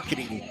Online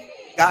Marketing.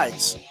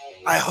 Guys,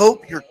 I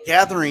hope you're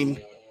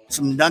gathering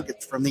some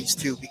nuggets from these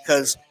two,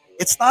 because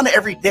it's not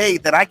every day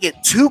that I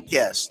get two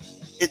guests.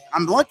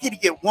 I'm lucky to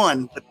get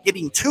one, but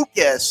getting two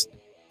guests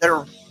that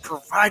are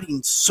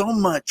providing so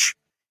much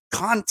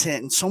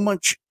content and so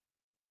much,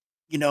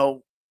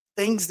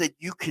 things that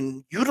you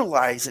can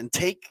utilize and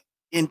take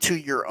into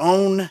your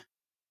own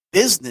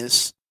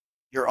business,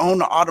 your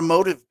own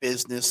automotive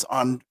business,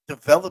 on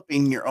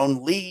developing your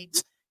own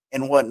leads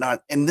and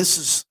whatnot. And this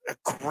is a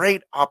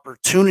great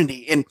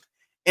opportunity. And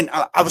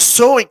I was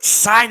so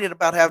excited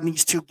about having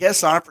these two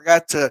guests on. I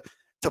forgot to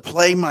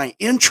play my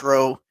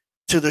intro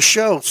to the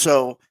show.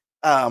 So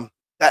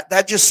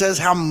that just says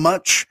how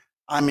much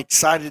I'm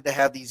excited to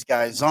have these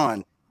guys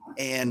on.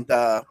 And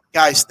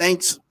guys,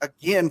 thanks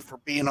again for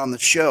being on the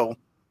show.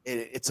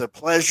 It's a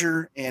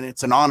pleasure and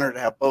it's an honor to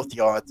have both of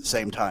y'all at the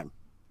same time.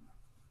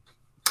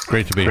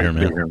 Great to be here,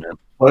 man.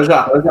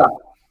 Pleasure.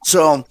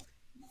 So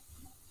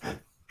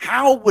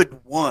how would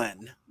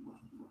one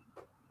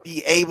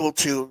be able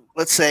to,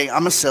 let's say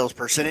I'm a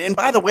salesperson, and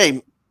by the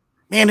way,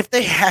 man, if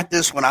they had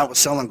this when I was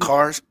selling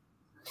cars,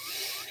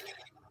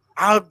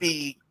 I would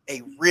be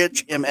a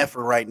rich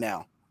MFer right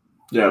now.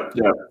 Yeah.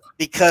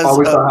 Because I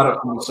wish I had it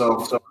for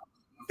myself. So.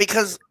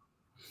 Because,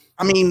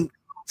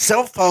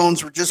 cell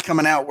phones were just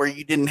coming out where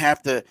you didn't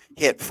have to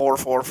hit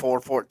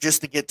 4444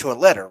 just to get to a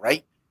letter,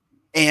 right?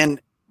 And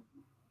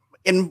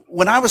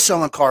when I was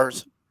selling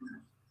cars,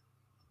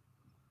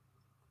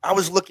 I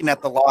was looking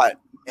at the lot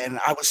and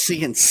I was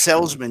seeing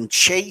salesmen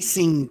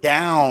chasing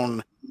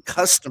down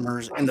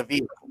customers in the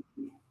vehicle.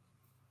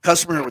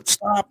 Customer would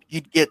stop,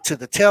 you'd get to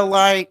the tail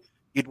light,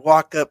 you'd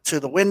walk up to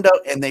the window,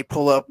 and they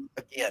pull up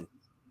again.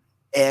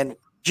 And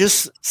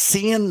just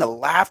seeing the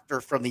laughter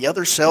from the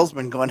other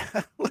salesman going,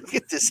 look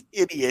at this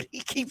idiot. He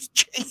keeps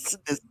chasing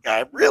this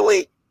guy.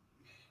 Really?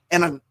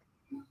 And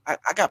I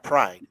got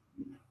pride,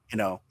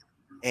 and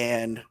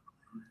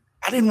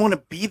I didn't want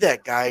to be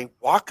that guy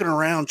walking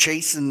around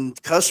chasing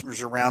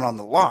customers around on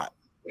the lot.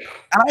 And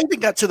I even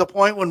got to the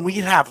point when we'd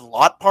have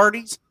lot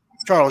parties.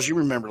 Charles, you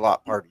remember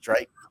lot parties,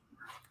 right?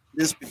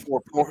 This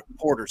before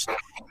Porters.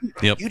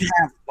 Yep. You'd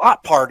have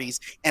lot parties,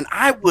 and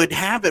I would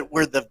have it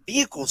where the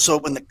vehicle, so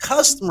when the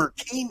customer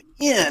came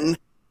in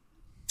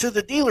to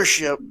the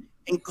dealership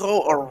and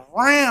go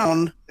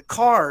around the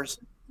cars,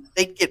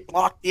 they'd get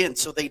blocked in,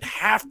 so they'd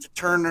have to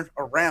turn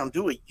around,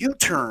 do a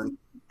U-turn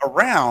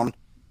around,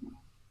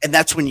 and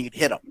that's when you'd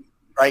hit them,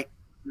 right?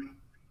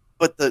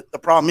 But the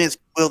problem is,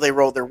 will they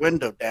roll their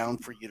window down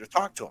for you to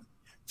talk to them?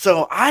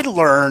 So I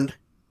learned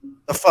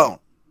the phone.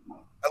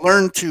 I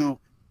learned to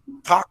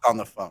talk on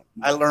the phone.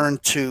 I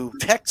learned to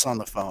text on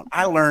the phone.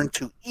 I learned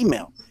to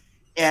email.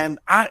 And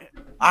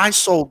I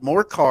sold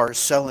more cars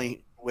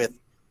selling with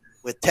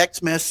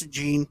text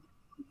messaging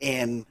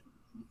and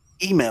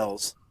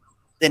emails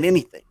than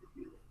anything.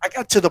 I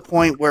got to the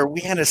point where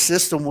we had a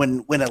system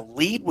when a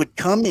lead would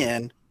come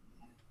in,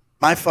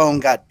 my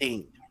phone got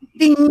dinged.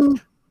 Ding!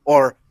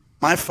 Or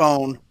my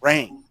phone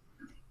rang.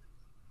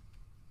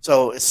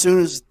 So as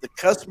soon as the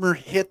customer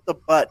hit the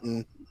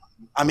button,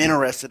 I'm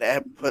interested, I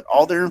put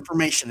all their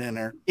information in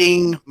there.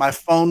 Ding, my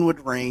phone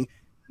would ring.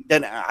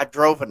 Then I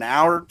drove an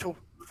hour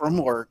from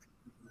work,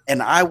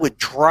 and I would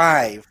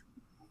drive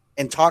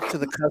and talk to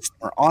the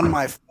customer on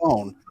my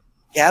phone,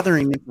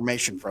 gathering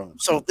information from them.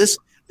 So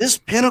this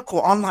Pinnacle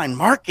Online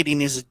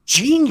Marketing is a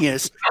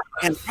genius,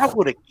 and I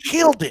would have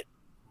killed it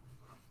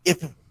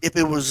if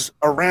it was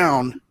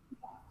around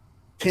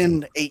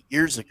 8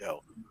 years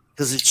ago,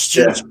 because it's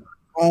just,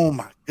 oh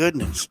my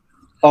goodness.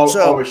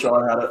 I wish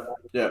I had it.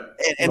 Yeah.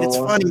 And it's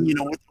funny,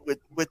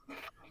 with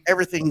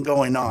everything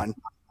going on.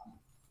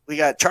 We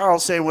got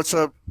Charles saying, what's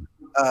up,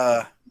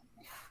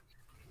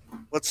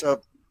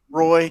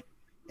 Roy?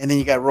 And then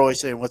you got Roy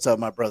saying, what's up,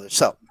 my brother?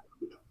 So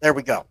there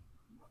we go.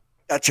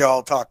 Got you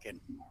all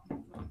talking.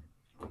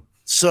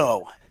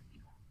 So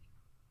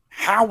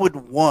how would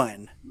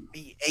one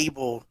be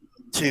able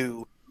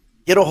to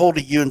get a hold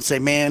of you and say,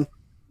 man,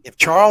 if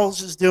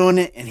Charles is doing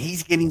it and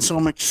he's getting so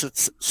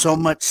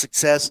much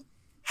success,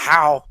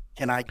 how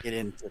can I get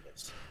into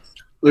this?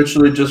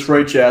 Literally just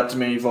reach out to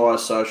me via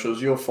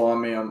socials. You'll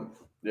find me. I'm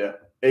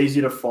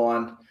easy to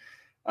find,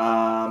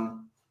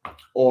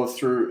 or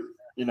through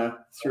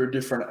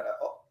different,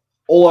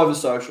 all over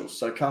socials.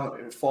 So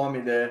come find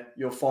me there.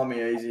 You'll find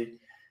me easy.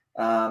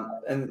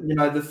 And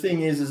the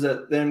thing is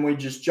that then we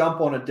just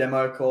jump on a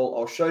demo call.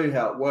 I'll show you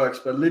how it works.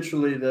 But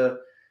literally the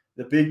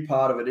big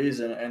part of it is,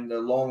 and the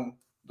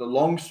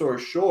long story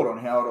short on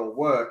how it all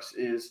works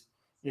is,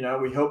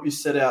 we help you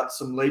set out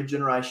some lead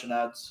generation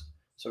ads.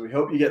 So we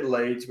help you get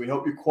leads. We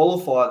help you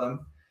qualify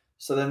them.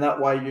 So then that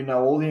way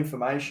all the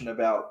information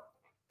about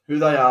who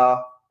they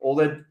are, all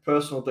their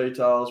personal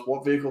details,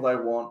 what vehicle they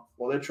want,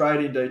 what their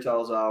trading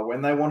details are,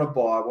 when they want to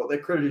buy, what their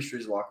credit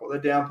history is like, what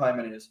their down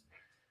payment is.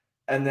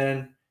 And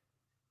then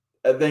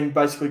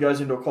basically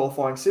goes into a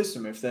qualifying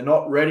system. If they're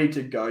not ready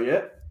to go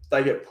yet,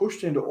 they get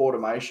pushed into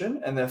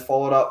automation and they're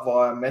followed up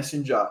via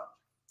Messenger,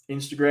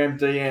 Instagram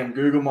DM,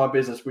 Google My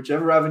Business,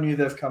 whichever avenue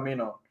they've come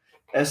in on,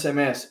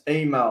 SMS,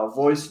 email,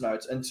 voice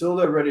notes, until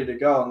they're ready to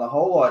go. And the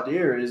whole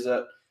idea is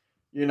that,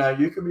 you know,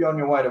 you could be on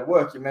your way to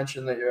work. You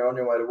mentioned that you're on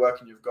your way to work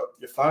and you've got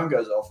your phone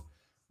goes off.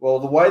 Well,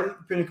 the way that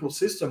the Pinnacle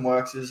system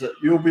works is that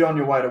you'll be on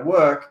your way to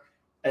work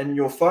and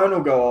your phone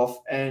will go off,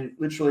 and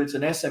literally it's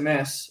an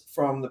SMS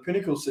from the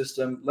Pinnacle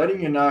system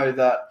letting you know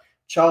that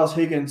Charles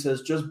Higgins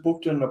has just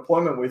booked an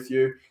appointment with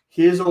you.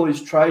 Here's all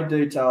his trade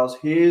details.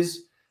 Here's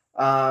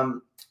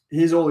all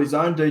his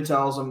own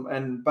details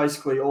and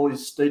basically all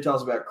his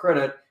details about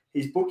credit.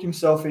 He's booked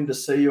himself in to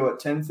see you at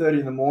 10:30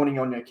 in the morning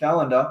on your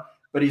calendar,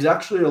 but he's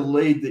actually a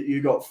lead that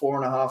you got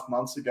 4.5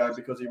 months ago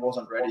because he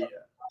wasn't ready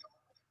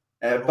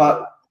yet.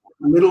 But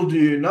little do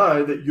you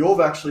know that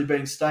you've actually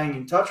been staying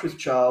in touch with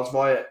Charles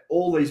via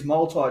all these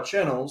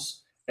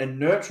multi-channels and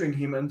nurturing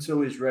him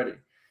until he's ready.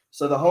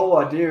 So the whole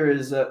idea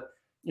is that,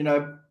 you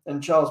know,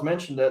 and Charles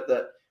mentioned it,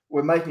 that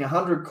we're making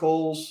 100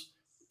 calls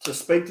to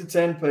speak to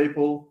 10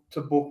 people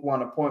to book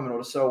one appointment or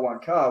to sell one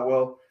car.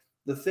 Well,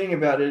 the thing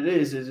about it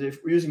is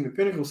if we're using the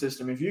Pinnacle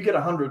system, if you get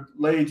 100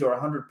 leads or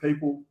 100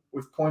 people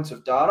with points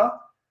of data,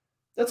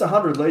 that's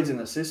 100 leads in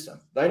the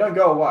system. They don't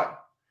go away.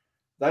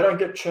 They don't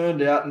get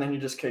churned out and then you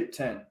just keep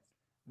 10.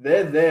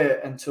 They're there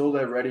until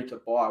they're ready to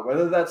buy,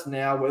 whether that's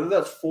now, whether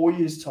that's 4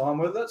 years' time,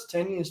 whether that's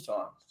 10 years'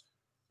 time.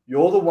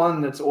 You're the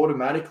one that's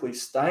automatically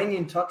staying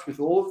in touch with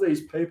all of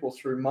these people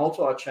through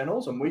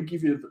multi-channels, and we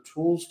give you the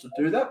tools to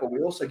do that, but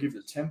we also give the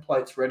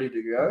templates ready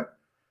to go,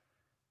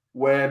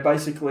 where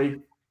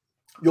basically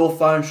your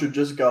phone should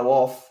just go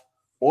off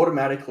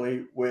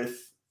automatically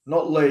with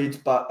not leads,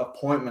 but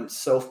appointments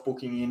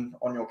self-booking in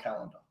on your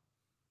calendar.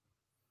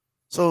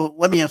 So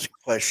let me ask you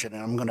a question,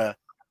 and I'm going to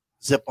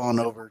zip on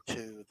over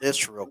to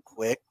this real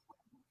quick.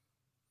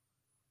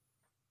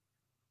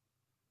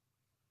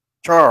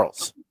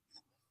 Charles,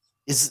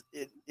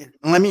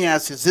 let me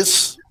ask, is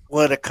this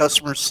what a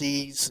customer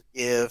sees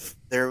if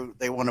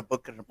they want to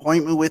book an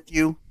appointment with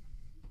you?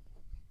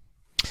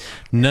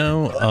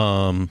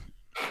 No.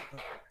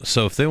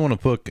 So if they want to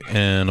book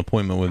an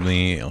appointment with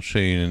me, I'll show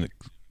you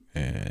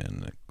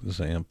an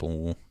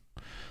example.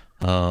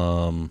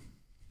 Let's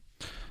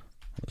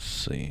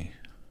see.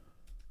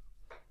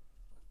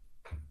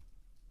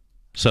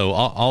 So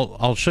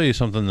I'll show you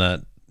something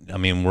that, I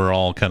mean, we're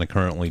all kind of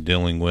currently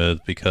dealing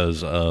with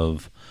because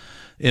of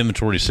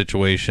inventory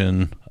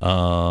situation.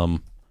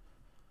 But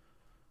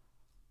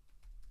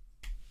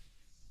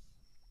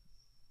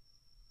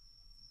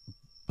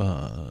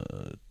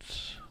let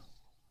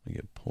me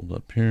get pulled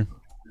up here.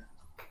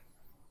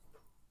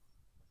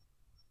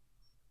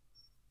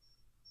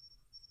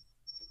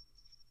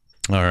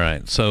 All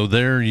right, so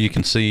there you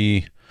can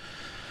see.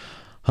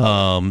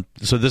 So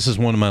this is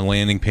one of my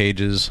landing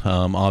pages.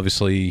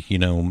 Obviously, you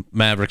know,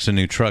 Maverick's a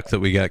new truck that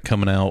we got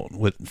coming out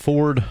with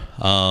Ford.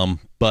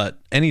 But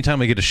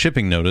anytime I get a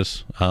shipping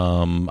notice,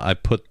 I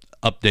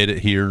update it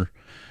here,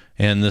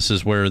 and this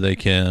is where they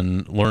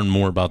can learn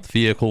more about the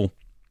vehicle.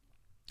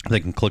 They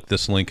can click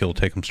this link; it'll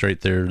take them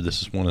straight there.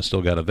 This is one I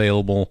still got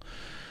available.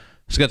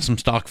 It's got some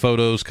stock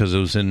photos because it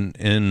was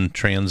in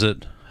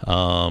transit.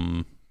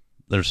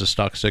 There's a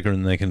stock sticker,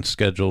 and they can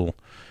schedule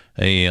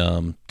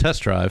a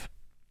test drive.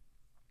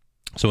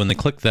 So when they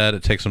click that,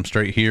 it takes them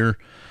straight here.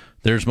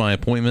 There's my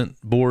appointment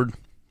board.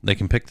 They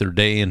can pick their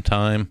day and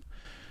time,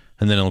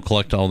 and then it'll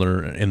collect all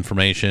their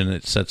information.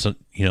 It sets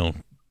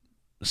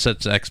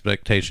the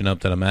expectation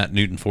up that I'm at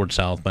Newton Ford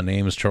South. My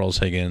name is Charles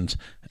Higgins.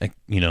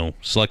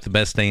 Select the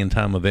best day and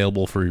time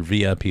available for your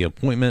VIP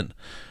appointment.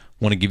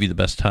 Want to give you the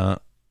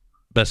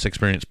best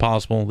experience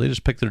possible. They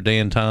just pick their day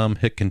and time,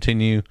 hit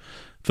continue,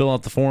 fill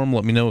out the form,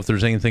 let me know if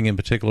there's anything in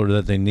particular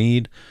that they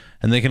need,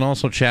 and they can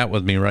also chat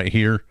with me right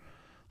here.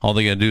 All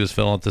they got to do is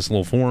fill out this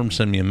little form,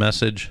 send me a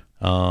message,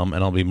 and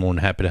I'll be more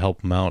than happy to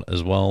help them out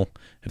as well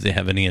if they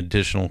have any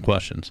additional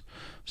questions.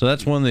 So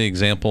that's one of the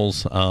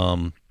examples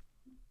that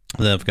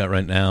I've got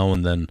right now,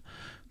 and then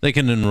they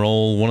can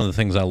enroll. One of the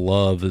things I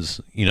love is,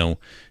 even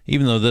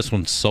though this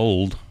one's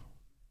sold,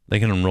 they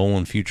can enroll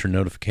in future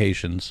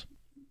notifications,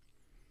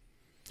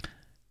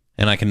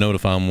 and I can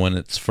notify them when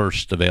it's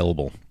first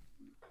available.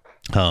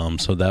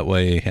 So that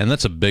way, and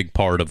that's a big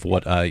part of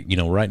what I,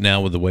 right now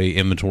with the way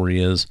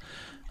inventory is,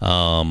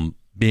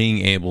 being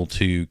able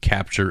to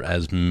capture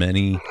as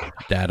many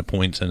data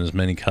points and as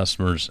many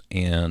customers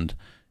and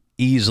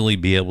easily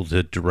be able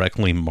to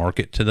directly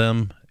market to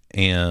them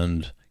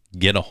and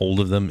get a hold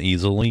of them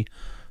easily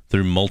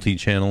through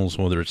multi-channels,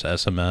 whether it's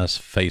SMS,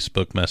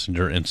 Facebook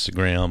Messenger,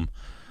 Instagram,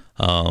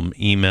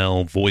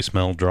 email,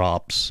 voicemail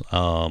drops,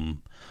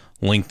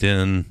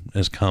 LinkedIn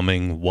is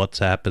coming,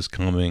 WhatsApp is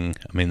coming.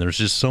 I mean, there's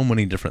just so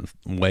many different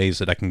ways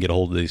that I can get a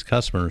hold of these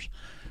customers.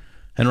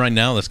 And right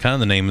now, that's kind of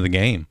the name of the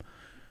game.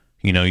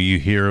 You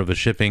hear of a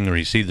shipping or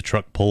you see the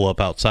truck pull up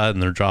outside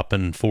and they're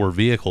dropping 4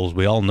 vehicles.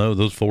 We all know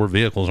those 4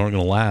 vehicles aren't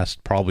going to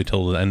last probably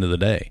till the end of the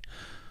day.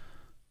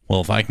 Well,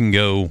 if I can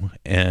go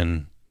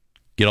and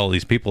get all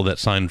these people that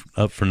signed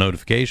up for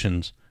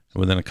notifications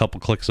within a couple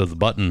clicks of the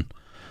button,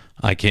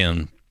 I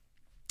can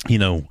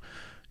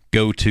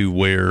go to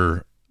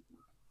where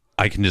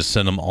I can just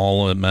send them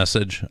all a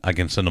message. I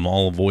can send them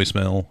all a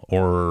voicemail,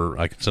 or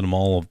I can send them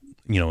all,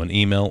 an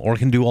email, or I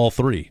can do all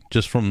three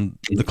just from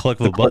the click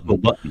of a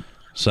button.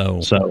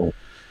 So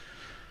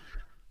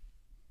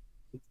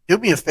do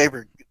me a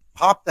favor,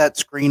 pop that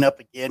screen up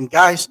again,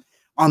 guys.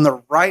 On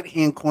the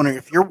right-hand corner,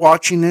 if you're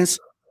watching this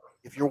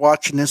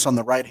on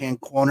the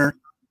right-hand corner,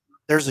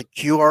 there's a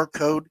QR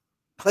code.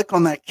 Click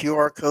on that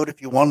QR code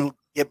if you want to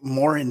get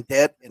more in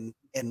depth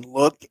and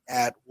look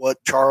at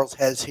what Charles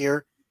has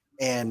here,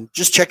 and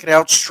just check it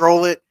out,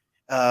 stroll it,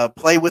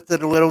 play with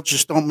it a little.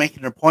 Just don't make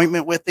an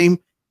appointment with him.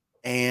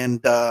 And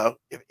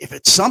if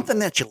it's something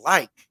that you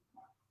like,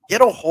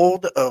 get a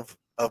hold of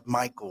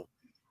Michael.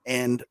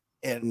 And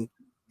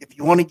if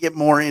you want to get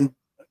more in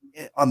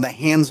on the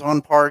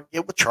hands-on part,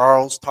 get with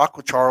Charles, talk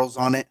with Charles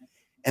on it.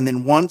 And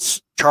then once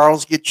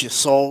Charles gets you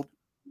sold,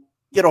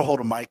 get a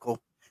hold of Michael,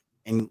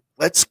 and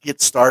let's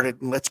get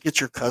started, and let's get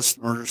your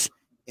customers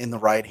in the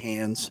right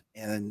hands,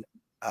 and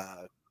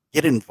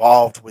get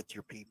involved with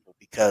your people,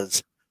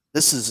 because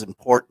this is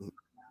important.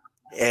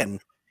 And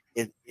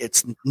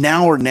it's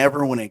now or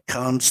never when it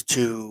comes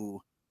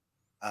to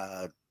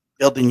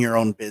building your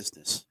own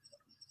business.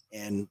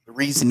 And the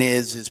reason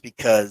is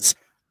because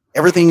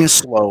everything is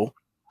slow.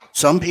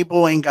 Some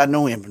people ain't got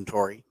no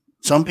inventory.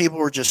 Some people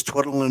are just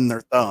twiddling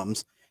their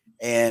thumbs.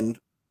 And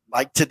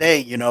like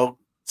today,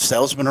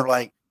 salesmen are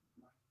like,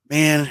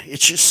 man,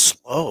 it's just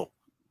slow.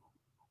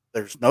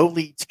 There's no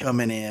leads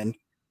coming in.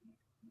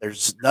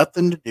 There's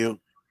nothing to do.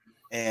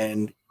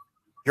 And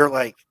you're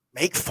like,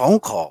 make phone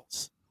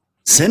calls.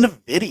 Send a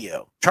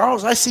video.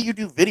 Charles, I see you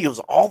do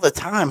videos all the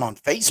time on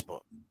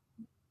Facebook.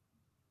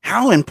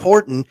 How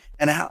important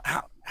and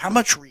how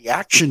much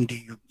reaction do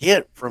you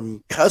get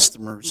from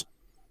customers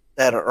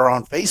that are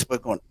on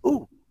Facebook going,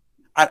 ooh,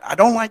 I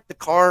don't like the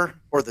car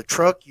or the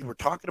truck you were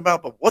talking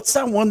about, but what's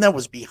that one that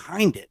was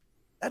behind it?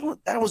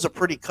 That was a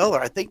pretty color.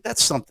 I think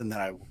that's something that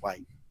I would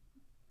like.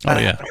 Oh,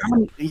 yeah.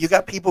 You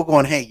got people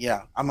going, hey,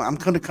 yeah, I'm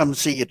going to come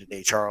see you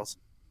today, Charles.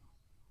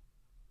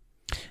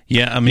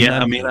 Yeah,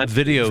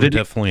 video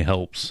definitely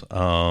helps.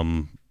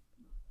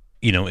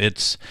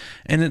 It's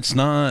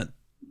not,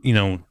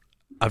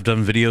 I've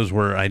done videos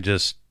where I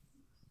just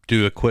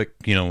do a quick,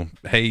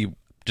 hey,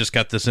 just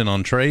got this in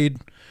on trade.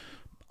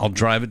 I'll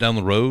drive it down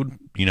the road.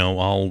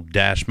 I'll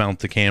dash mount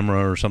the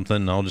camera or something.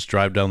 And I'll just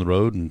drive down the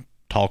road and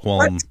talk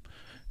while I'm.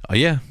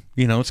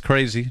 It's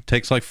crazy. It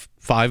takes like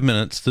 5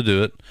 minutes to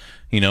do it.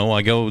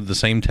 I go the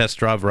same test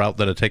drive route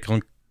that I take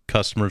on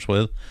customers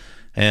with,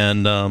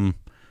 and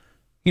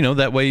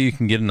that way you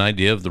can get an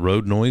idea of the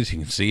road noise. You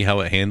can see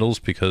how it handles,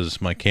 because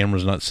my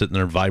camera's not sitting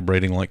there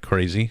vibrating like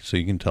crazy, so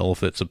you can tell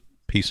if it's a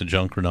piece of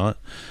junk or not.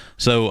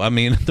 So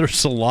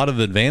there's a lot of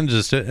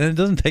advantages to it, and it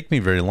doesn't take me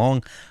very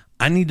long.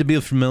 I need to be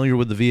familiar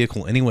with the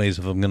vehicle anyways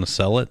if I'm going to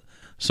sell it.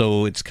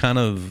 So it's kind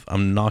of,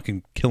 I'm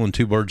killing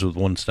two birds with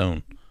one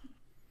stone.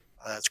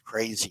 That's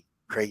crazy.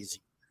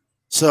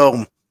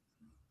 So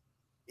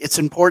it's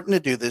important to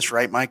do this,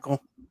 right, Michael?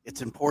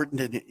 It's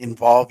important to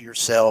involve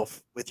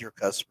yourself with your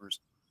customers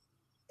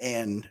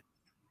and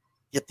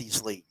get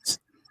these leads.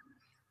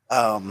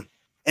 And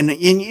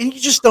you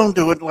just don't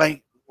do it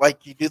like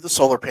you do the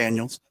solar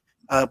panels.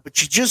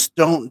 But you just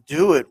don't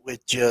do it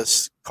with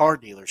just car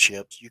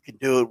dealerships. You can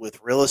do it with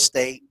real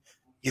estate.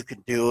 You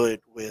can do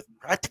it with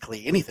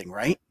practically anything,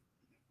 right?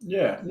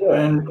 Yeah.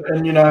 And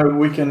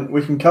we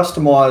can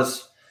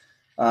customize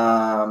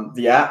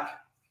the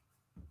app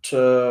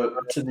to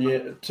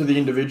the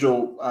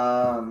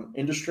individual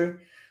industry.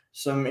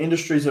 Some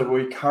industries that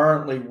we're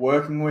currently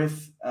working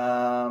with: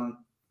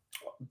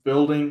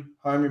 building,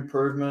 home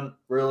improvement,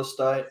 real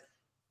estate,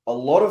 a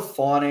lot of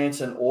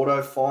finance and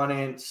auto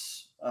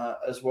finance.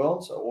 As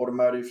well, so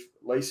automotive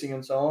leasing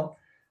and so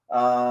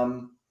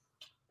on,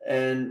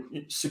 and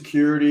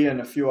security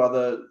and a few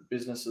other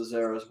businesses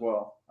there as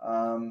well.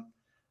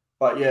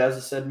 But yeah, as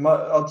I said,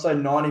 I'd say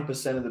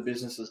 90% of the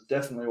business is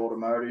definitely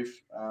automotive.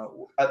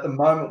 At the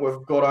moment,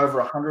 we've got over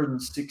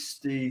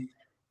 160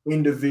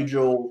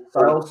 individual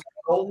sales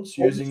consultants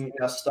using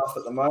our stuff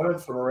at the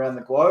moment from around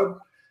the globe,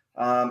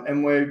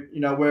 and we're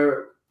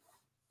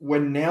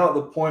now at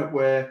the point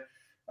where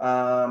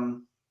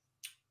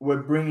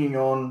we're bringing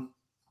on.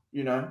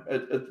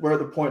 We're at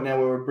the point now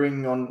where we're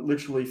bringing on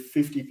literally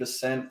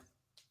 50%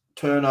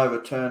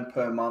 turnover turn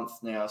per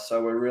month now.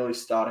 So we're really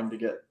starting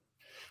to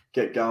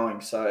get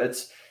going. So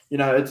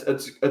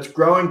it's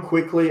growing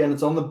quickly, and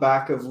it's on the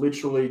back of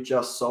literally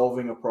just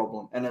solving a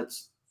problem. And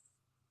it's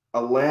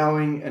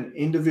allowing an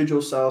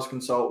individual sales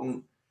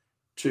consultant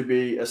to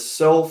be a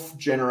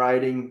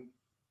self-generating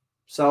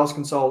sales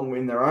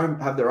consultant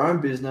have their own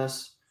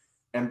business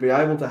and be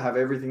able to have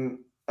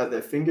everything at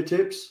their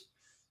fingertips.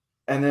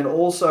 And then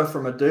also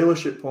from a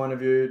dealership point of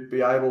view,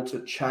 be able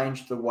to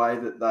change the way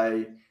that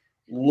they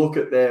look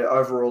at their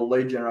overall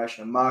lead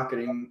generation and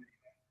marketing,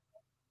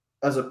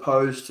 as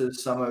opposed to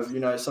some of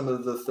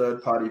the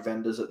third-party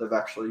vendors that they've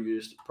actually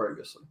used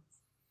previously.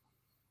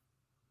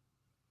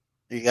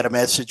 You got a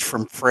message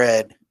from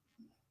Fred. It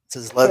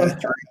says, love you, 3.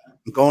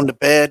 I'm going to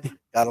bed.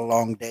 got a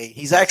long day.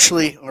 He's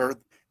actually, or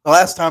the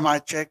last time I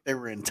checked, they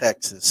were in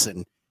Texas,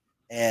 and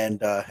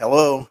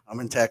hello, I'm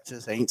in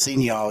Texas. I ain't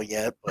seen y'all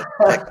yet, but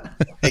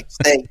big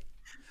state.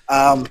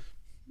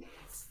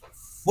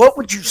 What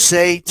would you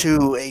say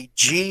to a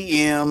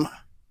GM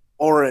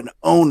or an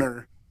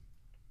owner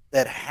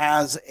that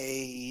has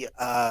a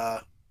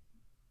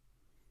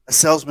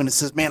salesman that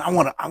says, "Man, I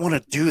want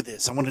to do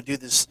this. I want to do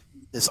this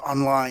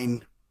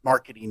online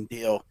marketing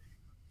deal,"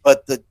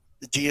 but the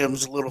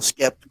GM's a little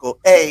skeptical.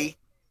 A,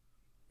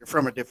 you're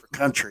from a different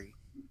country.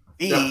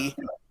 B,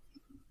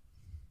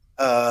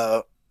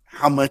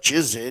 how much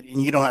is it?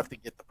 And you don't have to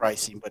get the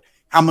pricing, but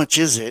how much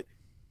is it?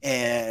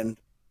 And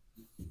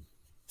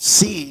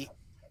C,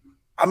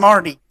 I'm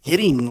already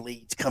getting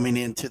leads coming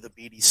into the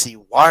BDC.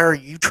 Why are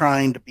you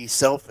trying to be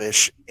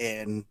selfish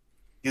and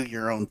do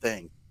your own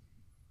thing?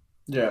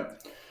 Yeah.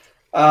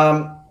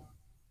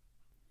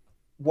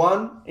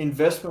 One,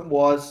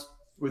 investment-wise,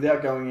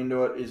 without going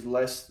into it, is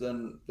less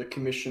than the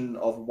commission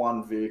of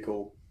one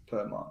vehicle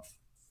per month.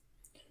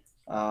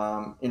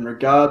 In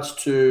regards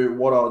to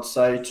what I would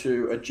say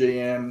to a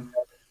GM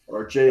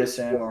or a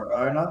GSM or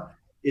an owner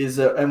is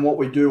that, and what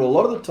we do a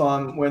lot of the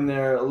time when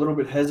they're a little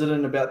bit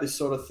hesitant about this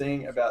sort of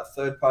thing, about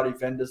third-party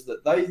vendors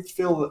that they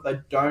feel that they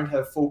don't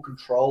have full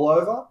control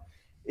over,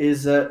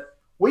 is that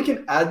we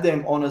can add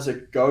them on as a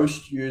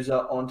ghost user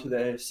onto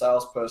their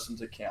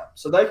salesperson's account.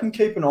 So they can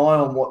keep an eye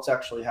on what's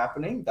actually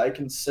happening. They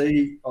can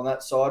see on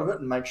that side of it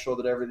and make sure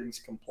that everything's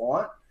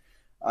compliant.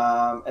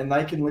 And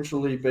they can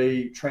literally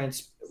be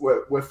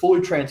we're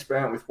fully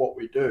transparent with what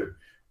we do.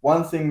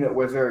 One thing that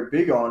we're very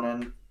big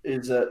on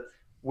is that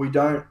we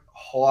don't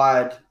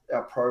hide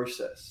our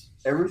process.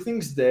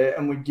 Everything's there,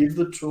 and we give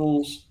the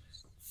tools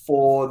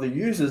for the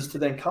users to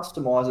then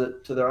customize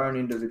it to their own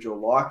individual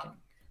liking,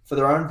 for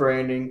their own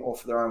branding or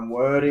for their own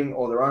wording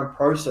or their own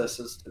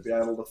processes to be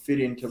able to fit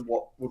into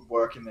what would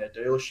work in their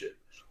dealership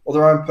or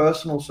their own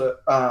personal,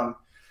 the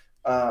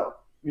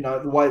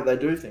way they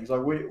do things.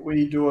 Like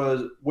we do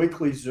a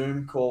weekly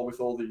Zoom call with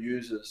all the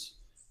users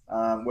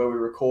where we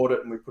record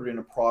it and we put it in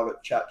a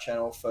private chat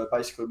channel for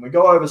basically, we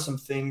go over some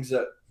things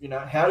that,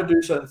 how to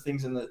do certain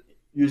things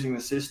using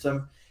the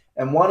system.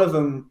 And one of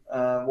them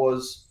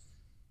was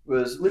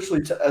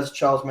literally, as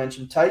Charles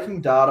mentioned,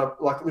 taking data,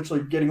 like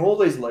literally getting all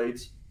these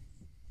leads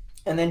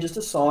and then just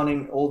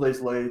assigning all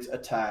these leads a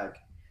tag.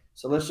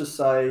 So let's just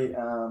say,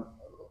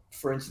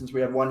 for instance,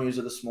 we had one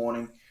user this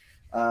morning,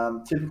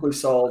 typically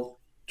sold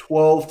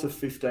 12 to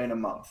 15 a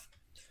month.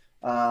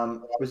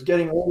 Was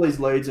getting all these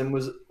leads and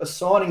was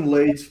assigning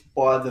leads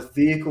by the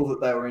vehicle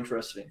that they were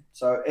interested in.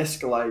 So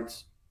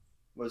Escalades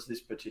was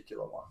this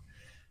particular one.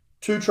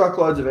 2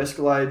 truckloads of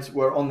Escalades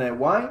were on their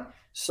way.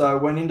 So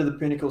went into the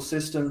Pinnacle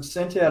system,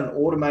 sent out an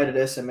automated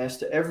SMS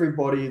to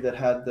everybody that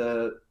had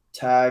the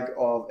tag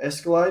of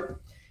Escalade,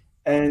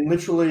 and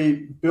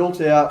literally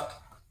built out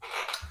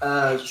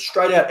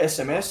straight out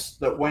SMS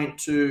that went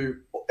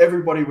to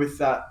everybody with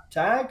that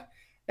tag.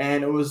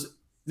 And it was,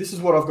 this is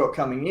what I've got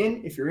coming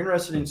in. If you're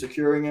interested in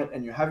securing it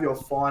and you have your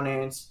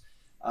finance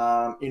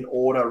in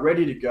order,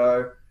 ready to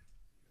go,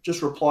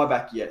 just reply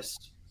back yes.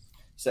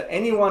 So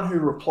anyone who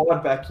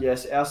replied back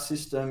yes, our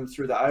system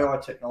through the AI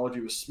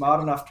technology was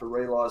smart enough to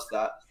realize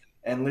that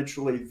and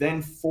literally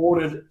then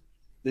forwarded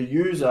the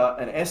user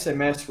an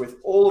SMS with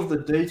all of the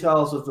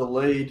details of the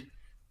lead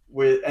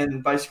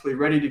and basically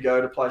ready to go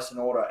to place an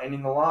order. And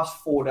in the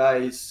last 4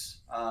 days,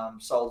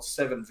 sold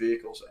 7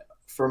 vehicles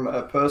from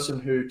a person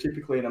who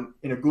typically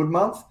in a good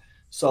month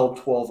sold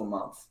 12 a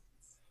month.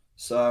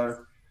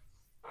 So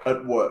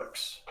it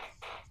works.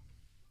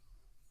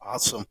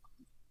 Awesome.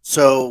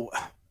 So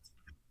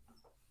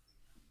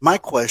my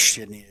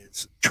question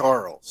is,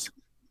 Charles,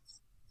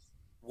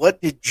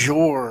 what did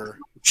your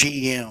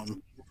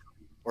GM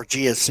or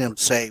GSM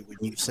say when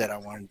you said I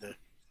wanted to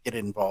get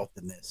involved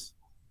in this?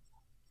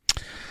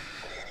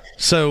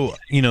 So,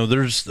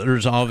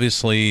 there's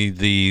obviously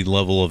the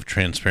level of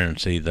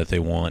transparency that they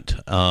want.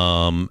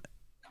 And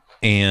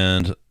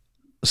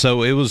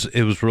so it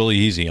was really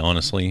easy,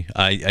 honestly.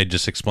 I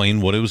just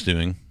explained what it was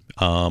doing,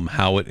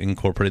 how it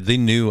incorporated. They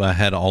knew I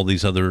had all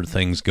these other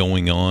things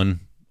going on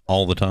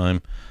all the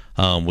time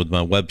with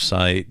my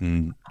website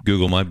and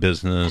Google My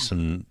Business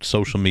and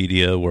social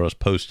media where I was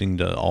posting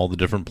to all the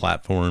different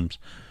platforms.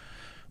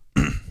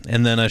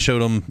 And then I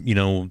showed them,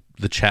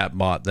 the chat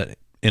bot that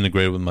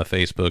integrated with my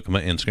Facebook and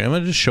my Instagram.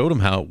 I just showed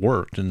them how it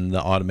worked and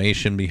the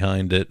automation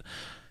behind it.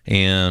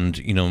 And,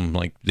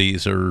 like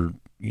these are,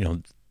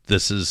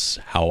 this is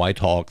how I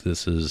talk.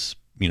 This is,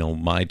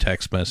 my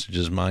text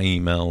messages, my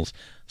emails.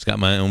 It's got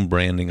my own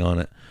branding on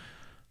it.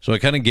 So I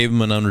kind of gave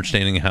them an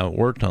understanding of how it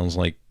worked. I was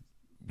like,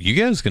 you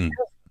guys can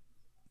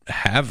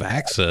have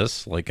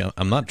access. Like,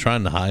 I'm not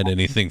trying to hide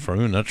anything from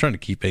you. I'm not trying to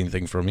keep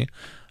anything from you.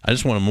 I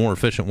just want a more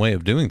efficient way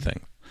of doing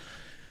things.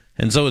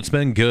 And so it's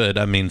been good.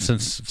 I mean,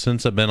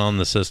 since I've been on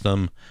the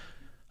system,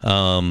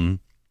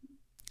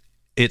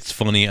 it's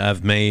funny.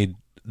 I've made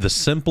the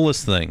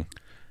simplest thing,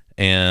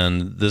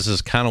 and this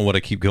is kind of what I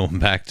keep going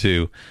back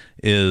to,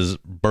 is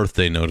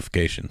birthday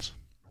notifications.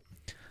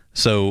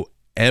 So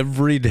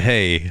every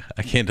day,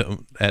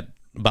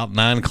 about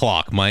 9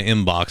 o'clock, my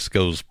inbox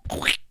goes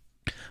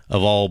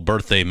of all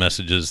birthday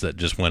messages that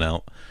just went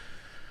out.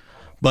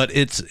 But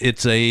it's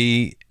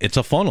a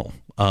funnel.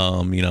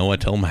 I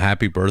tell them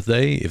happy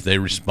birthday. If they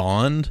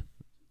respond,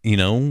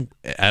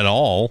 at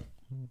all,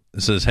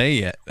 it says,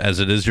 hey, as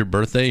it is your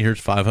birthday,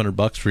 here's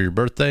 $500 for your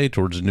birthday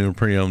towards a new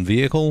pre-owned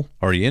vehicle.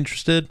 Are you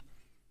interested?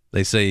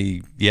 They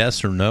say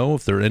yes or no.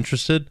 If they're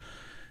interested,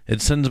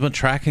 it sends them a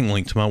tracking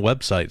link to my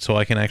website so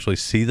I can actually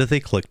see that they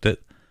clicked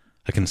it.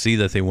 I can see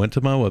that they went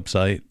to my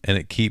website, and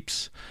it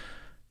keeps,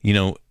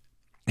 and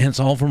it's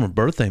all from a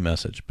birthday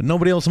message. But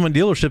nobody else in my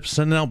dealership is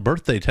sending out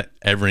birthday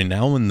every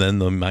now and then.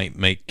 They might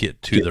make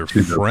it to their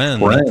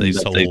friend that they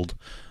sold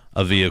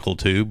a vehicle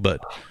to.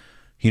 But,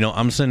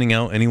 I'm sending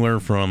out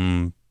anywhere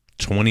from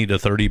 20 to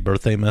 30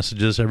 birthday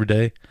messages every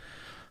day.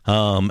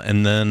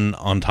 And then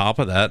on top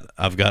of that,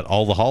 I've got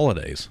all the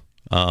holidays,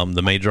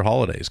 the major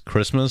holidays.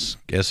 Christmas,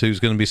 guess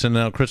who's going to be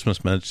sending out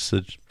Christmas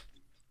message?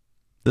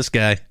 This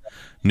guy.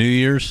 New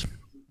Year's,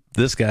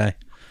 this guy.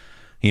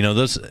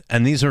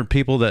 These are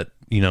people that,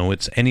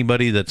 it's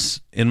anybody that's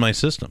in my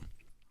system.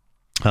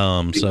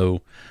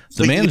 So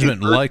the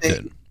management liked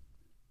it.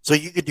 So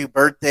you could do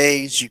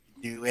birthdays, you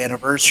could do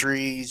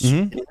anniversaries.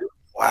 Mm-hmm.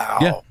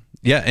 Wow.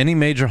 Yeah, any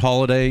major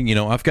holiday,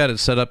 I've got it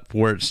set up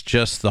where it's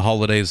just the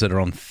holidays that are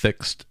on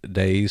fixed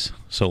days.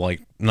 So,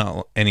 like,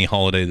 not any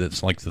holiday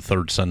that's like the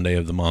third Sunday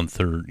of the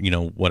month or,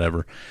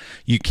 whatever.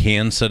 You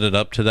can set it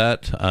up to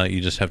that.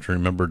 You just have to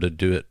remember to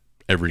do it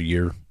every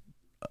year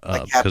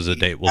because the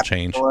date will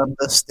change.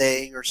 Columbus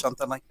Day or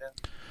something like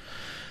that.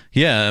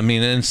 Yeah, I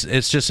mean,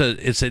 it's just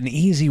it's an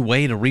easy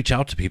way to reach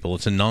out to people.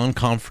 It's a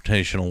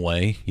non-confrontational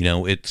way.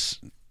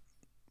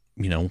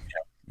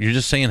 You're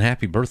just saying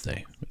happy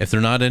birthday. If they're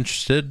not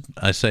interested,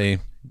 I say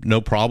no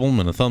problem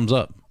and a thumbs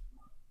up.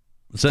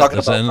 That's it.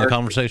 That's the end of the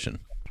conversation.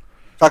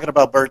 Talking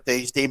about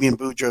birthdays, Damian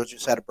Boudreaux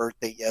just had a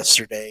birthday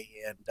yesterday,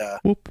 and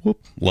whoop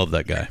whoop, love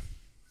that guy.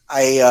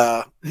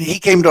 He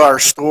came to our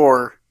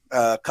store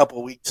a couple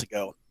of weeks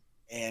ago,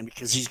 and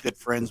because he's good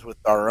friends with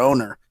our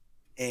owner,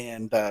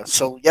 and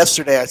so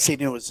yesterday I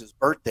seen it was his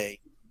birthday,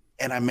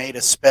 and I made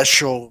a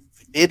special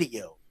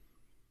video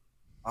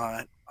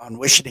on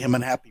wishing him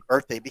a happy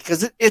birthday,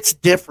 because it's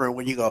different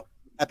when you go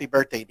happy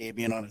birthday,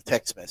 Damian, on a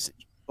text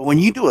message, but when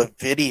you do a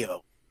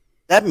video,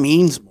 that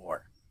means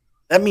more.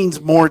 That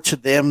means more to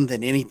them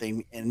than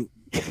anything. And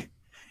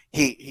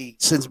he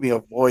sends me a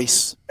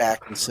voice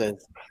back and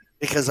says,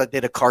 because I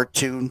did a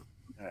cartoon,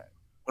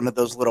 one of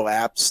those little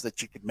apps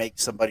that you could make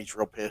somebody's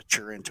real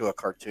picture into a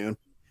cartoon.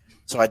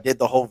 So I did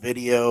the whole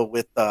video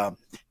with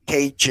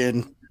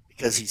Cajun,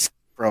 because he's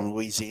from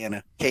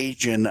Louisiana.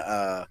 Cajun,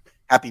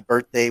 happy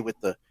birthday with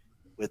the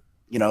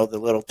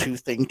little two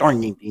thing,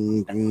 ding,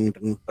 ding, ding,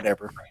 ding,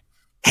 whatever.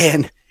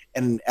 And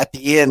at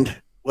the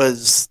end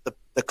was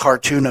the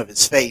cartoon of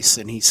his face,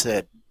 and he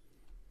said,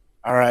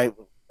 all right,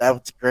 well, that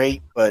was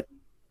great, but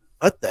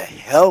what the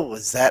hell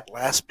was that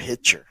last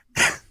picture?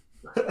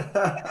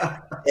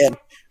 And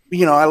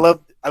I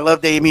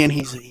love Damian.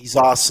 He's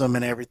awesome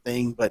and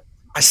everything, but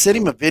I sent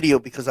him a video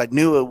because I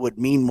knew it would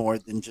mean more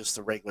than just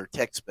the regular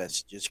text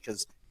messages,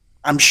 because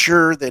I'm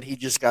sure that he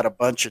just got a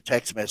bunch of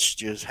text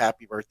messages,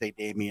 happy birthday,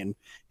 Damian,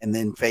 and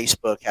then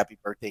Facebook, happy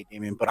birthday,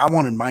 Damian, but I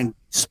wanted mine to be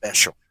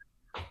special.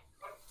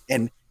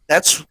 And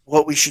that's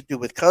what we should do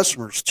with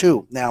customers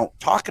too. Now,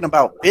 talking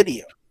about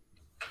video,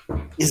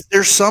 is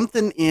there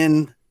something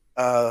in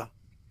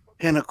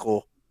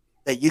Pinnacle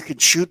that you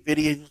could shoot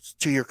videos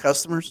to your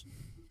customers?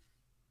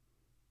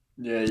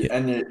 Yeah,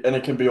 and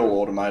it can be all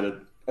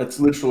automated. It's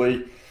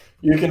literally,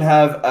 you can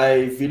have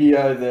a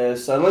video there.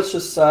 So let's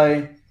just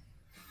say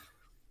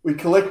we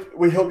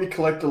help you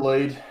collect a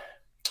lead,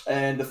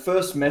 and the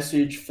first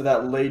message for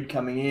that lead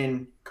coming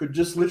in could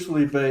just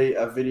literally be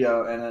a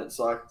video, and it's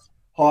like,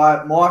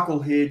 hi,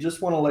 Michael here.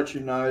 Just want to let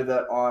you know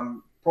that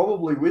I'm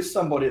probably with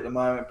somebody at the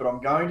moment, but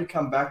I'm going to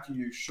come back to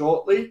you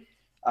shortly.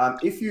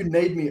 If you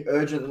need me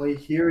urgently,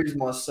 here is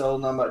my cell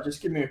number.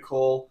 Just give me a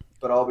call,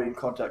 but I'll be in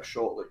contact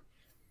shortly.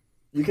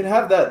 You can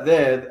have that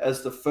there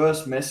as the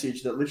first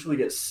message that literally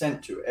gets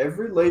sent to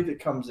every lead that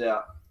comes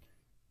out.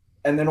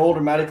 And then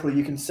automatically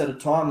you can set a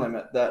time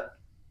limit that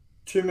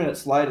 2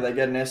 minutes later they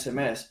get an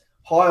SMS.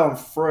 Hi, I'm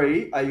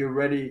free. Are you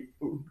ready?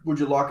 Would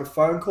you like a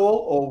phone call,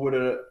 or would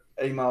an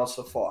email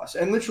suffice?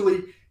 And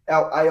literally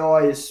our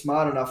AI is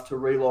smart enough to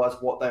realize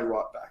what they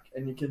write back,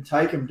 and you can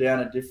take them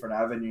down a different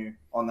avenue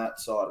on that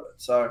side of it.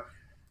 So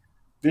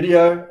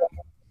video,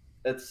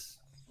 it's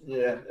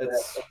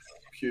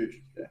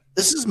huge. Yeah.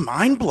 This is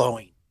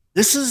mind-blowing.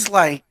 This is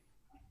like,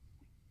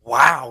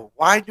 wow,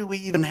 why do we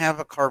even have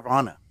a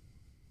Carvana?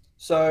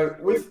 So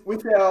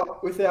with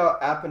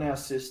our app and our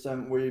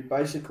system, we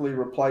basically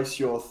replace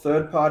your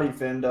third-party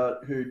vendor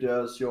who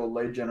does your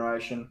lead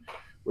generation.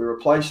 We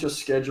replace your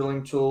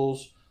scheduling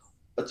tools.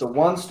 It's a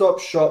one-stop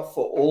shop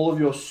for all of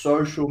your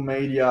social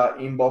media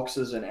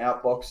inboxes and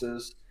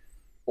outboxes,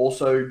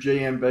 also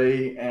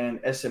GMB and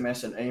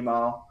SMS and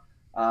email.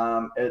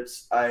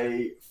 It's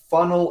a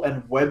funnel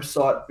and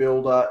website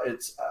builder.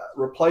 It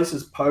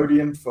replaces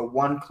Podium for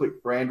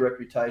one-click brand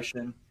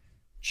reputation,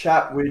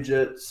 chat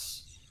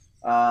widgets,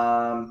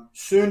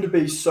 soon to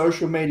be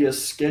social media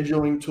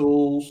scheduling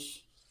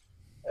tools.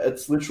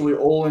 It's literally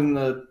all in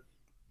the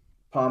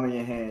palm of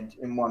your hand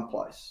in one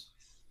place.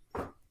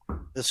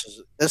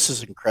 This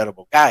is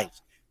incredible,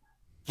 guys.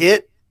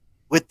 Get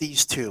with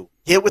these two.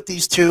 Get with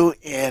these two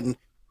and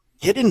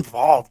get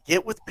involved.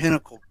 Get with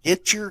Pinnacle.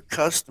 Get your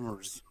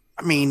customers.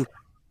 I mean,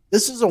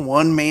 this is a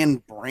one-man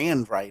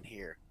brand right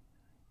here.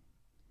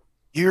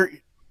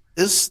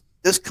 This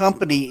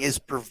company is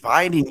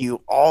providing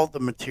you all the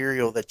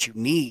material that you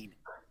need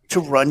to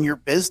run your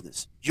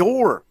business,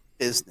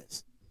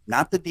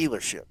 not the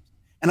dealership.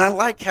 And I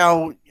like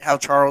how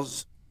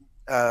Charles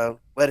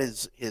let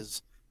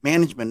his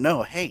management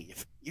know, hey,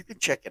 if you can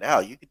check it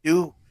out, you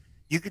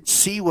can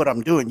see what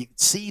I'm doing. You can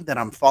see that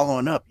I'm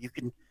following up. You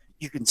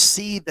can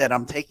see that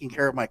I'm taking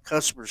care of my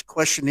customers.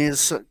 Question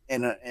is,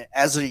 and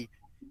as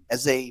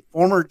a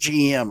former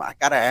GM, I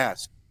got to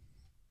ask,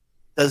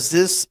 does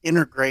this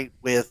integrate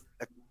with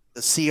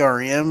the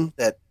CRM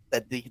that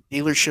the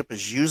dealership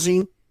is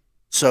using?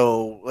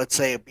 So let's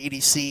say a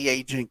BDC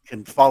agent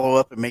can follow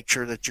up and make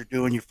sure that you're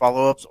doing your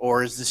follow-ups,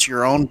 or is this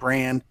your own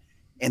brand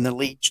and the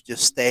leads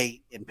just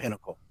stay in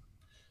Pinnacle?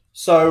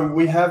 So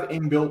we have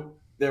inbuilt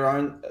their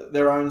own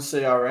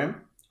CRM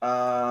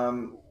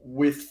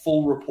with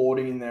full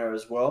reporting in there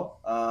as well,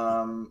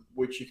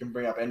 which you can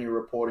bring up any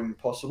reporting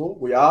possible.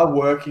 We are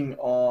working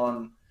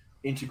on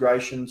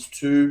integrations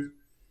to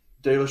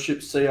dealership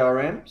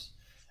CRMs.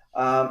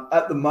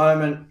 At the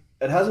moment,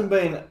 it hasn't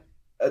been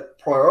a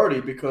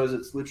priority because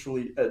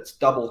it's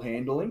double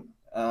handling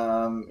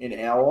in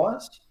our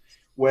eyes.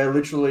 Where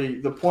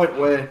literally the point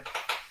where,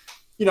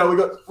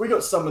 we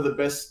got some of the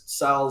best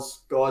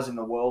sales guys in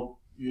the world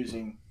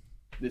using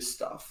this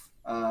stuff.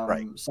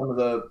 Right. Some of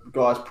the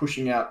guys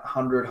pushing out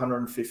 100,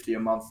 150 a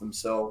month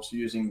themselves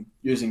using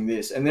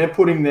this, and they're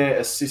putting their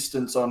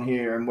assistants on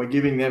here, and we're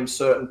giving them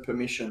certain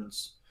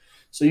permissions.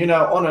 So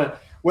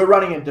we're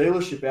running a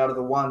dealership out of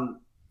the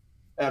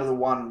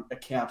one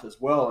account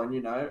as well, and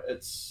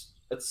it's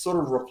sort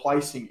of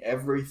replacing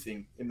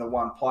everything in the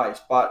one place.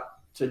 But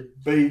to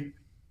be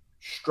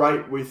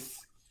straight with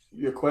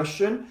your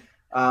question,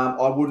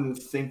 I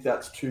wouldn't think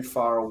that's too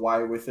far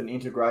away with an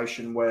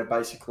integration where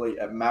basically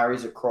it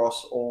marries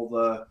across all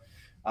the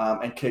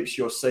and keeps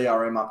your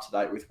CRM up to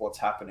date with what's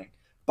happening.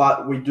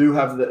 But we do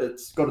have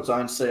it's got its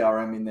own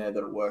CRM in there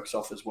that it works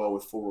off as well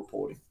with full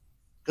reporting.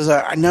 Because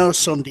I know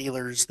some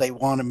dealers, they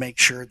want to make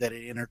sure that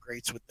it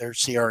integrates with their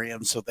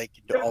CRM so they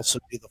can also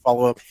do the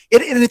follow-up.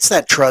 And it's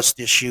that trust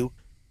issue,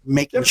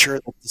 making sure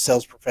that the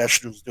sales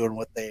professional is doing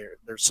what they're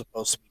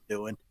supposed to be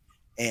doing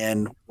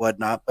and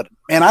whatnot. But,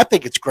 man, I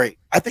think it's great.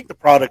 I think the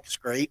product is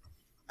great.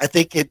 I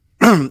think it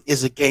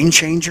is a game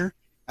changer.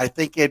 I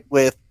think it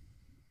with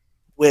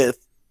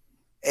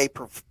a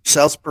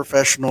sales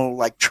professional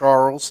like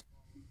Charles,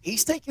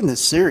 he's taking this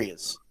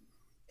serious.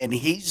 And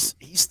he's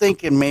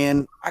thinking,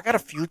 man, I got a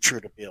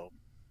future to build.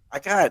 I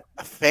got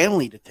a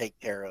family to take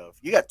care of.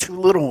 You got 2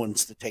 little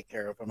ones to take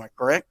care of. Am I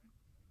correct?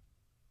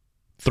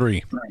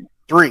 3.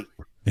 3.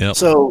 Yeah.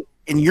 So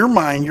in your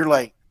mind, you're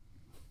like,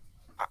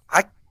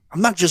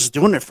 I'm not just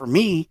doing it for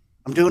me.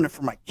 I'm doing it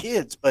for my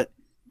kids, but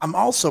I'm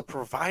also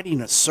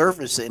providing a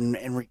service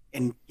and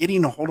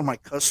getting a hold of my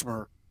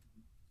customer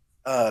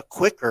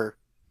quicker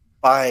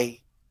by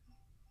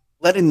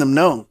letting them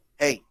know,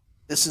 hey,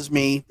 this is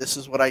me. This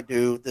is what I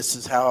do. This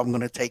is how I'm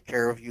going to take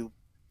care of you.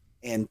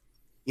 And,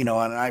 and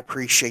I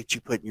appreciate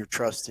you putting your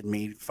trust in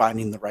me,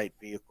 finding the right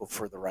vehicle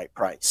for the right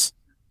price.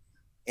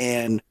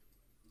 And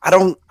I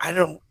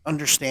don't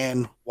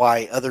understand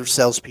why other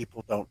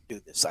salespeople don't do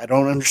this. I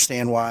don't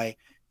understand why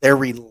they're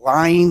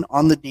relying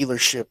on the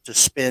dealership to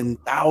spend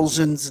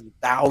thousands and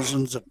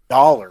thousands of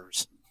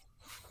dollars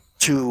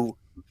to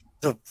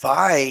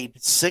divide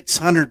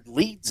 600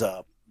 leads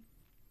up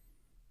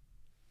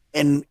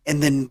and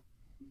then,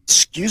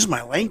 excuse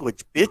my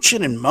language,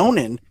 bitching and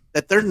moaning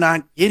that they're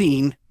not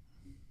getting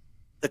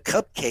the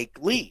cupcake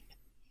lead.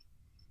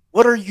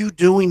 What are you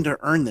doing to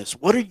earn this?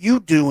 What are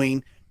you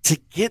doing to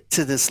get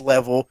to this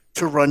level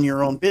to run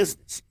your own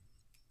business?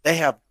 They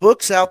have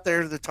books out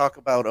there that talk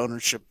about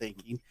ownership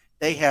thinking.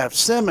 They have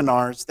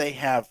seminars. They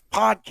have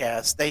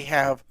podcasts. They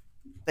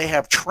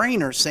have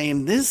trainers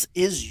saying this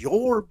is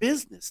your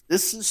business.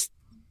 This is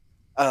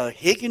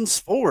Higgins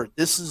Ford.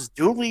 This is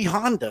Dooley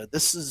Honda.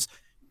 This is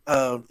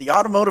the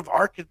automotive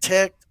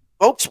architect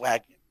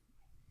Volkswagen.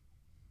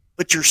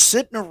 But you're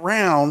sitting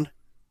around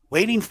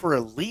waiting for a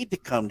lead to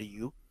come to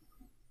you,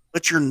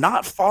 but you're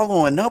not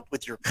following up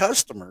with your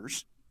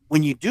customers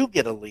when you do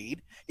get a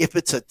lead. If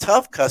it's a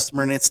tough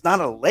customer and it's not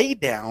a lay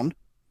down,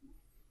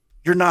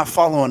 you're not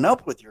following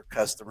up with your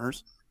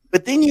customers.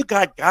 But then you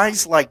got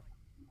guys like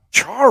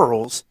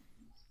Charles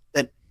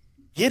that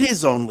get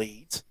his own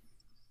leads.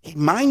 He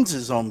minds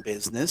his own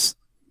business.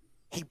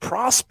 He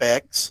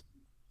prospects.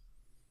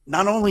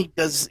 Not only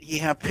does he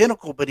have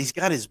Pinnacle, but he's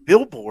got his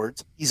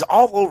billboards. He's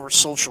all over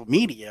social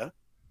media.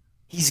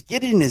 He's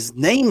getting his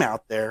name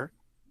out there.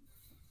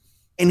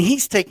 And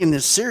he's taking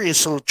this serious.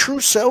 So a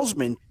true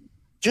salesman,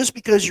 just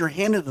because you're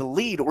handed the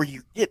lead or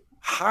you get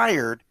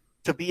hired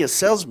to be a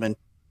salesman,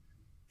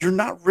 you're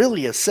not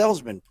really a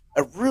salesman.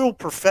 A real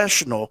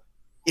professional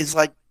is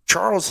like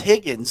Charles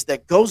Higgins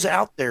that goes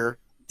out there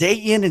day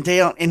in and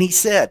day out. And he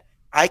said,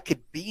 I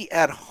could be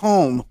at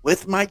home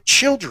with my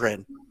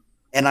children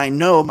and I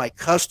know my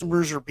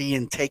customers are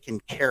being taken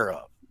care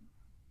of.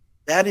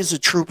 That is a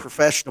true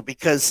professional,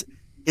 because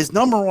his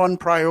number one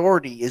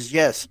priority is,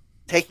 yes,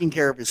 taking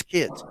care of his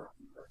kids.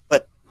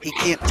 But he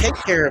can't take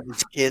care of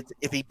his kids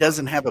if he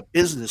doesn't have a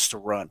business to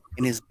run.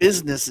 And his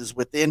business is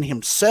within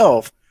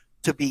himself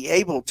to be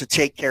able to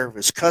take care of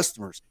his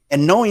customers.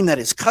 And knowing that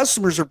his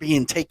customers are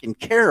being taken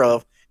care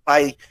of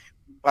by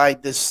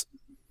this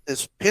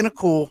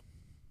Pinnacle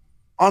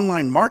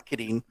online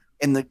marketing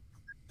and the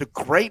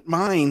great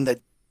mind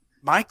that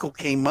Michael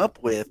came up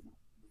with,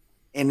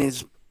 and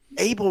is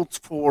able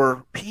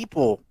for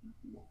people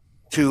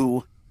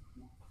to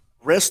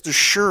rest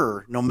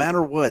assured, no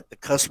matter what, the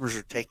customers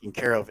are taken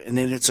care of. And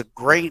then it's a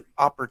great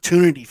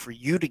opportunity for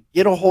you to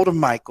get a hold of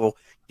Michael,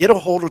 get a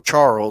hold of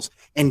Charles,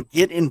 and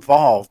get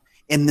involved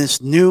in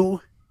this new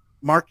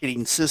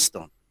marketing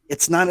system.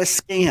 It's not a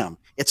scam.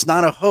 It's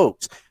not a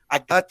hoax. I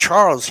got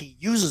Charles. He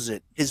uses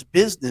it. His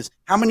business.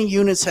 How many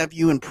units have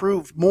you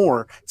improved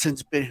more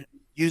since been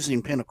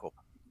using Pinnacle?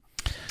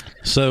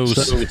 So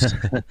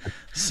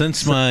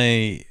since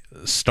my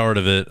start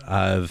of it,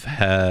 I've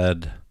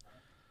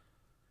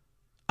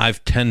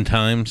 10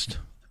 times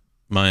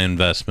my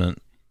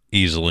investment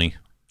easily.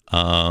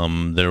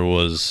 There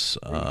was,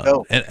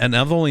 and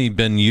I've only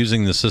been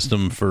using the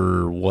system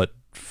for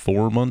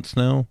 4 months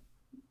now.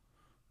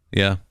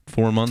 Yeah,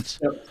 4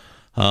 months. Yep.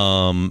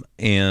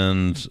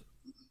 And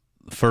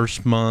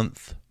first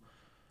month,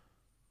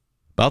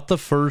 about the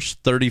first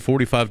 30,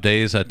 45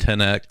 days, I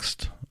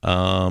 10x'd,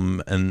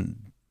 and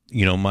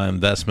my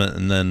investment.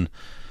 And then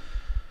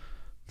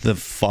the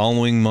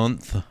following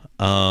month,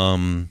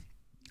 I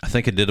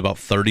think I did about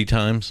 30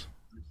 times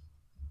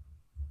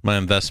my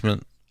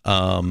investment.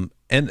 And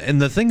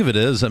the thing of it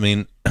is, I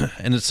mean,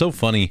 and it's so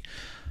funny,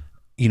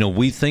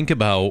 we think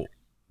about,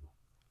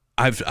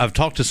 I've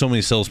talked to so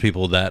many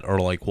salespeople that are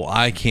like, well,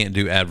 I can't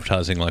do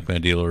advertising like my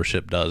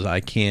dealership does. I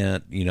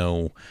can't,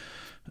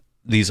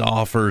 these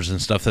offers and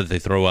stuff that they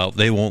throw out,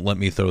 they won't let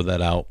me throw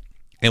that out.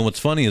 And what's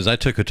funny is I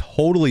took a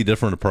totally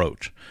different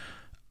approach.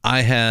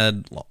 I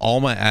had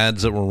all my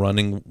ads that were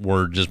running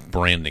were just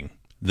branding.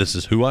 This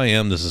is who I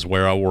am. This is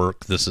where I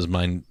work. This is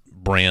my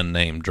brand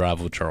name,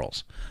 Drive with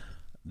Charles.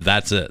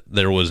 That's it.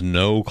 There was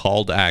no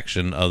call to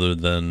action other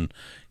than,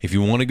 if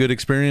you want a good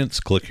experience,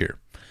 click here.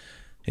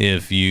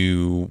 If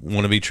you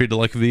want to be treated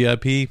like a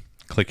VIP,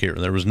 click here.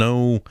 There was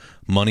no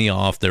money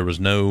off. There was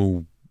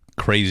no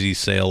crazy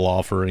sale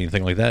offer or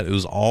anything like that. It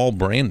was all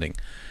branding.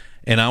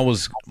 And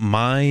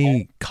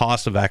my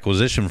cost of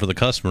acquisition for the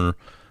customer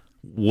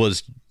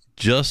was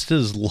just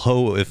as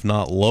low, if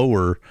not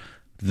lower,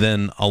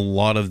 than a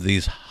lot of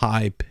these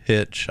high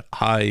pitch,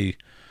 high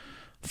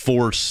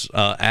force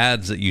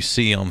ads that you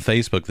see on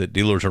Facebook that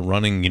dealers are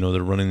running.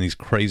 They're running these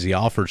crazy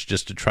offers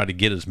just to try to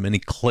get as many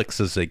clicks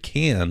as they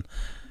can.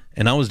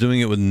 And I was doing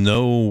it with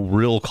no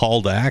real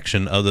call to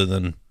action other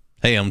than,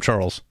 hey, I'm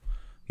Charles,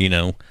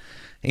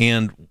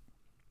 and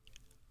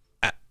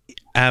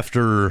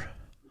after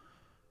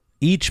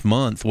each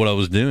month, what I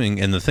was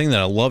doing, and the thing that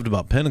I loved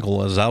about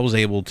Pinnacle is I was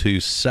able to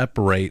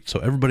separate. So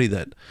everybody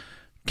that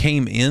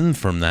came in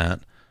from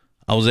that,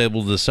 I was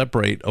able to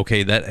separate,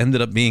 okay, that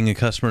ended up being a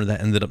customer,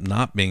 that ended up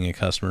not being a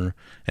customer.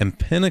 And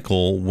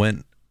Pinnacle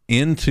went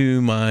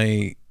into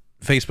my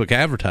Facebook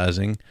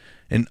advertising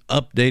and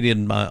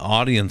updated my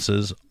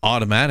audiences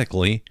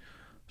automatically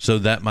so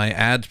that my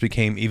ads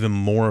became even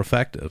more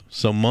effective.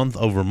 So month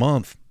over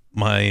month,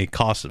 my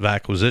cost of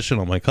acquisition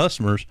on my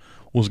customers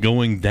was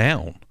going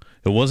down.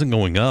 It wasn't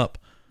going up.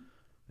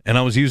 And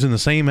I was using the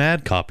same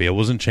ad copy. I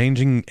wasn't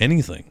changing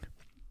anything.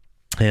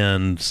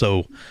 And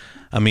so,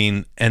 I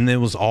mean, and it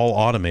was all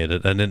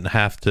automated. I didn't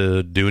have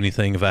to do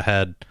anything. If I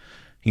had,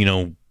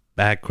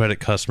 bad credit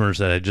customers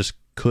that I just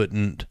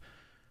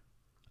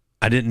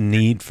I didn't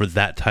need for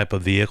that type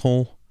of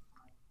vehicle,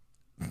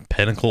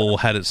 Pinnacle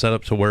had it set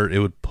up to where it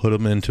would put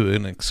them into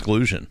an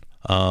exclusion.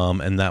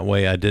 And that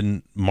way I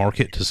didn't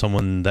market to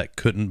someone that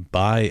couldn't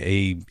buy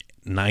a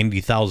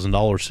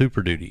 $90,000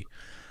 Super Duty.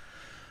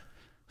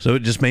 So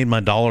it just made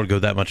my dollar go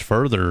that much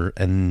further.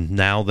 And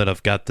now that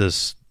I've got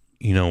this,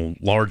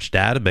 large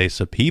database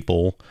of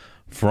people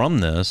from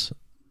this,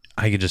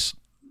 I could just,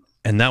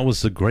 and that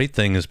was the great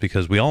thing, is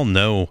because we all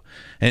know,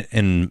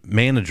 and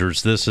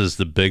managers, this is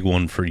the big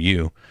one for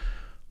you.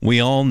 We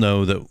all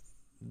know that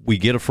we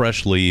get a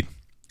fresh lead,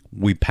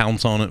 we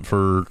pounce on it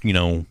for,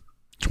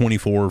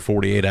 24,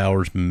 48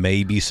 hours,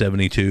 maybe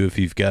 72 if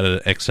you've got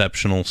an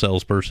exceptional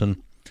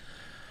salesperson.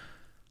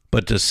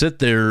 But to sit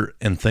there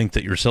and think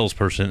that your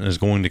salesperson is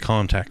going to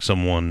contact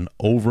someone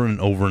over and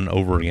over and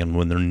over again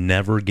when they're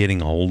never getting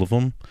a hold of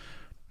them,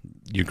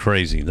 you're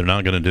crazy. They're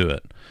not going to do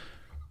it.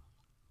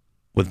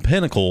 With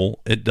Pinnacle,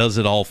 it does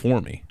it all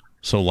for me.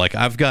 So, like,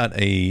 I've got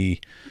my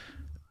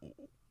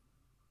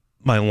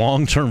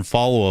long-term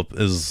follow-up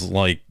is,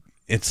 like,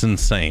 it's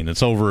insane.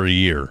 It's over a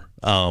year,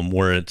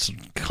 where it's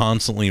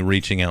constantly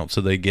reaching out. So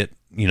they get,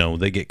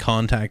 they get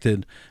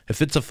contacted.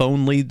 If it's a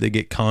phone lead, they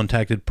get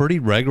contacted pretty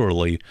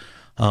regularly,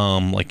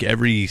 like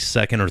every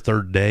second or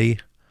third day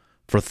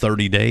for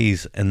 30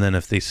 days. And then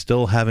if they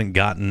still haven't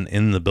gotten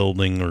in the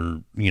building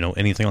or,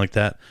 anything like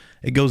that,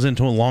 it goes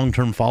into a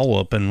long-term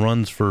follow-up and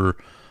runs for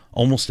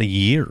almost a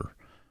year.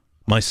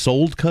 My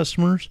sold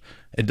customers,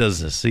 it does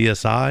the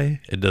CSI,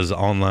 it does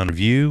online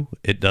review,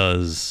 it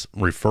does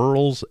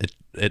referrals,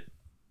 it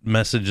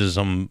messages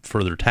them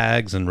for their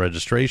tags and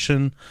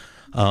registration.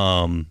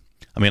 I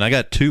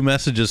got 2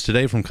 messages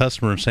today from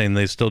customers saying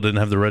they still didn't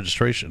have the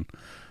registration,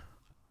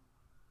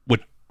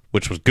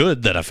 which was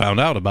good that I found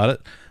out about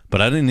it,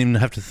 but I didn't even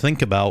have to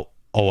think about,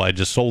 I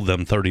just sold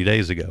them 30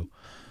 days ago.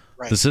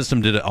 Right. The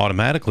system did it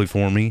automatically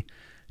for me,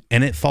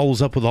 and it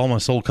follows up with all my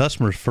sold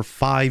customers for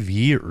 5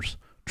 years,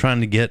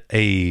 trying to get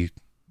a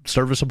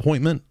service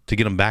appointment to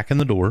get them back in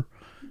the door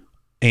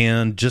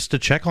and just to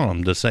check on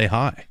them, to say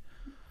hi.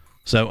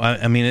 So,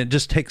 it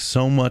just takes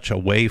so much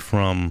away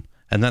from,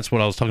 and that's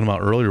what I was talking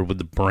about earlier with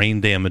the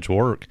brain damage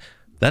work.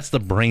 That's the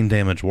brain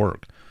damage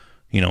work.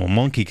 A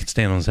monkey can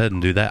stand on his head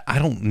and do that. I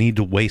don't need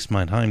to waste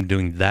my time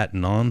doing that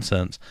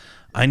nonsense.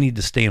 I need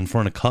to stay in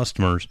front of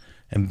customers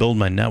and build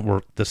my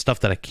network, the stuff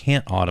that I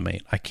can't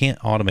automate. I can't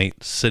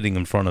automate sitting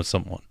in front of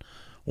someone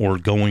or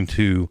going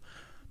to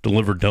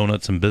deliver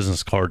donuts and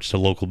business cards to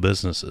local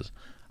businesses.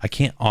 I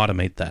can't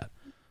automate that.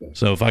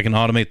 So if I can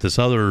automate this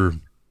other,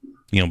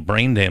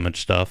 brain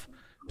damage stuff,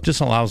 it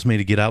just allows me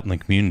to get out in the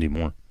community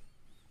more.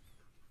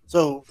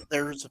 So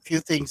there's a few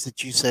things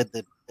that you said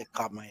that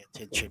caught my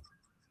attention.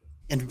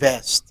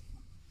 Invest.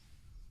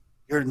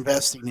 You're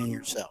investing in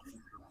yourself.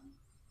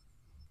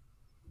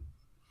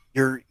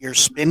 You're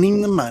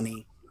spending the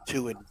money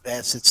to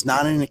invest. It's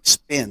not an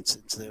expense.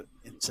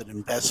 It's an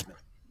investment.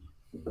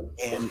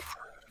 And you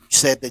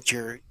said that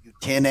you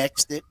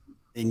 10x'd it,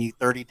 then you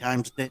 30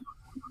 times it.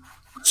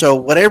 So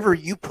whatever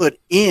you put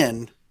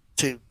in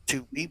to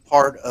be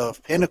part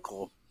of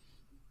Pinnacle,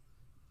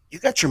 you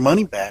got your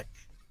money back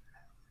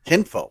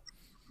tenfold,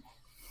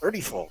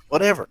 30-fold,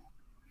 whatever.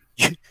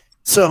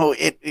 So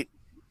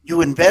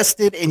you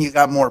invested and you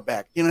got more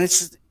back. It's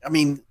just,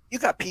 you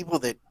got people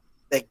that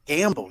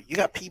gamble. You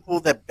got people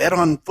that bet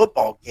on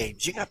football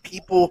games. You got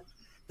people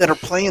that are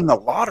playing the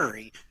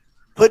lottery,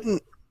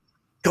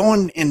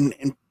 going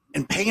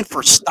and paying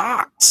for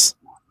stocks.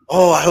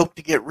 Oh, I hope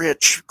to get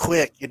rich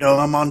quick.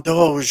 I'm on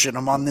Doge and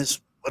I'm on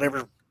this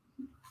whatever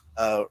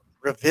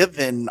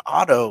Revivin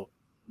Auto.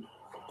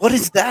 What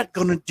is that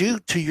going to do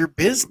to your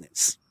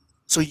business?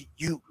 So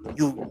you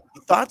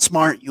thought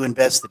smart. You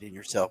invested in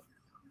yourself.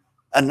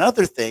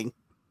 Another thing,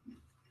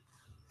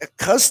 a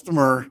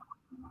customer,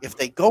 if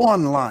they go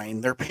online,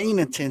 they're paying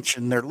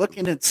attention, they're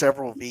looking at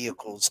several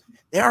vehicles,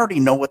 they already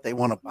know what they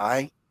want to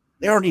buy.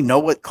 They already know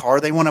what car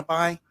they want to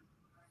buy.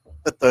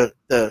 But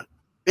the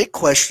big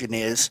question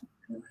is,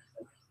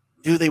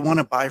 do they want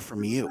to buy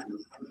from you?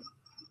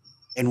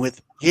 And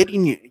with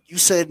getting you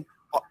said,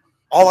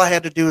 all I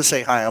had to do is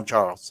say, hi, I'm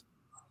Charles.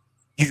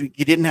 You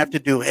didn't have to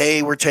do,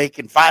 hey, we're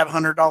taking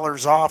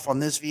 $500 off on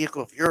this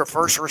vehicle. If you're a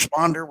first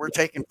responder, we're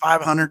taking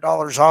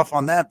 $500 off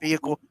on that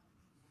vehicle.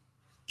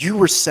 You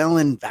were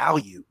selling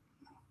value.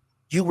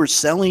 You were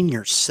selling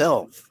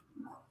yourself.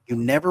 You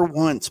never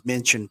once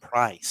mentioned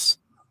price.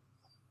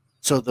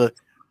 So the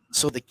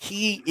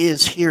key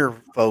is here,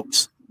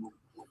 folks,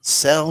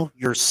 sell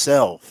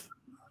yourself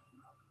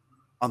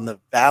on the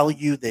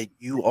value that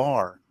you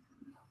are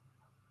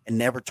and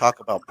never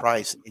talk about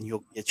price, and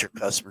you'll get your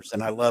customers.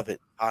 And I love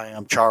it. Hi,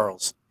 I'm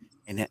Charles,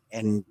 and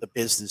the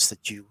business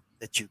that you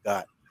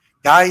got.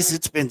 Guys,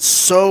 it's been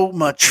so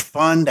much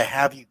fun to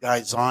have you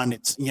guys on.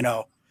 It's,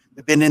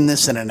 we've been in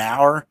this in an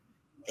hour,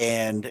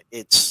 and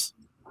I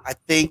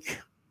think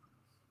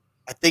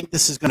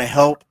this is going to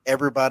help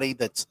everybody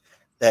that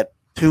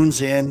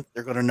tunes in.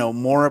 They're going to know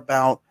more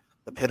about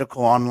the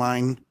Pinnacle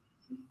Online.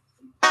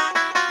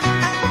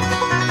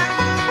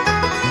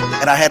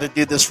 And I had to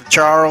do this for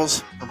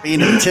Charles for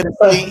being in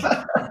Tennessee.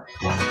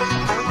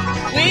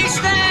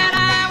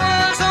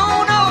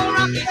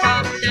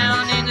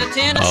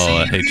 Oh,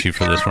 I hate you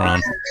for this,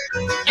 Ron.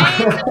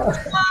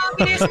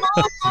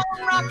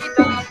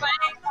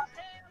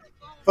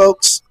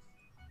 Folks,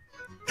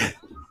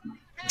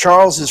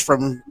 Charles is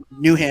from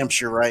New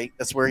Hampshire, right?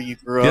 That's where you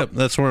grew up. Yep,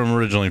 that's where I'm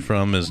originally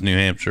from, is New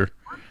Hampshire.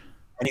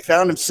 And he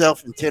found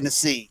himself in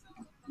Tennessee.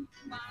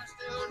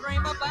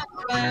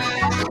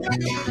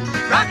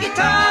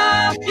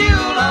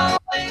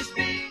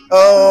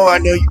 Oh, I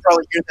know you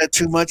probably hear that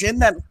too much. Isn't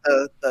that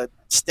the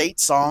state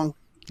song?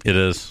 It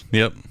is.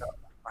 Yep.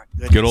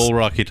 Oh, good old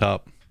Rocky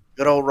Top.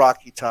 Good old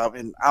Rocky Top.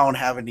 And I don't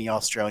have any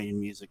Australian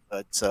music,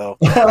 but so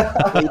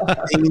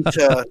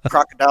to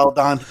Crocodile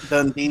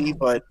Dundee,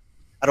 but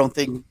I don't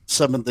think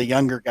some of the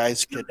younger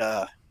guys could.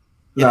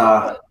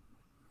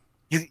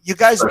 You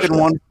guys have been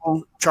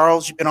wonderful.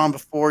 Charles, you've been on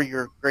before.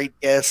 You're a great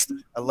guest.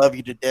 I love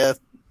you to death.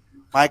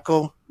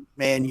 Michael,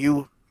 man,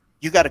 you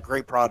got a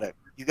great product.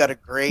 You got a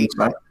great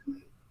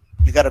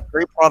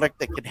product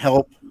that can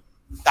help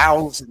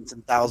thousands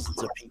and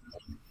thousands of people.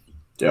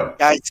 Yeah.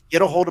 Guys,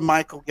 get a hold of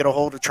Michael, get a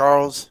hold of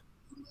Charles.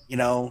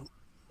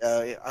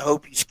 I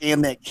hope you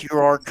scan that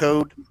QR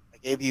code. I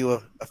gave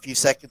you a few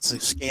seconds to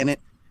scan it.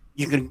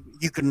 You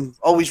can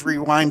always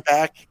rewind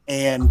back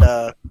and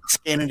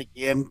scan it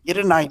again. Get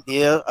an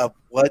idea of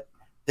what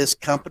this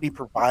company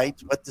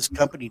provides, what this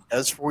company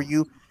does for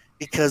you,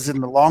 because in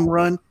the long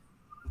run,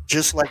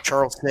 just like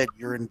Charles said,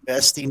 you're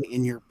investing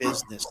in your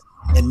business,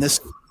 and this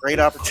is a great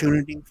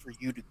opportunity for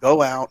you to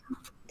go out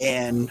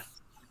and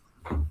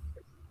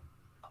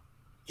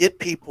get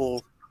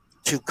people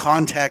to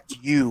contact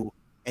you,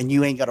 and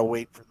you ain't got to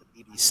wait for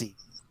the BDC.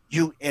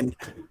 You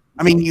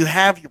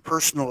have your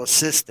personal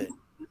assistant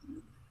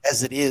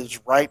as it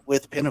is right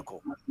with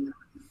Pinnacle.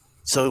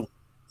 So,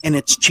 and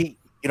it's cheap.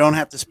 You don't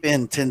have to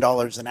spend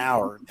 $10 an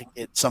hour to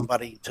get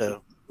somebody to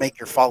make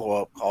your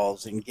follow-up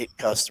calls and get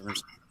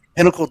customers.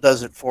 Pinnacle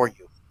does it for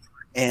you.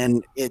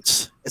 And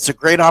it's a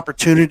great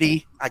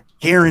opportunity. I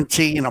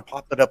guarantee, and I'll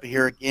pop it up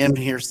here again.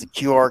 Here's the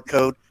QR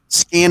code.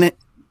 Scan it,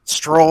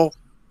 stroll,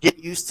 get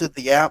used to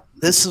the app.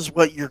 This is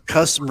what your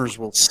customers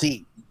will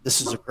see.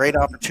 This is a great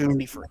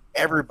opportunity for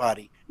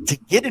everybody to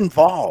get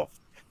involved,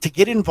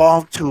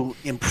 to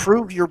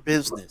improve your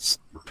business.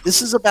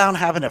 This is about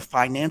having a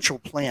financial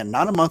plan,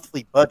 not a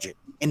monthly budget.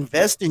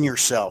 Invest in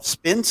yourself,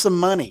 spend some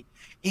money.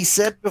 He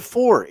said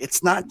before,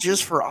 it's not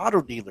just for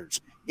auto dealers.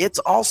 It's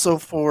also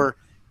for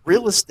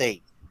real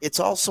estate.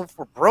 It's also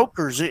for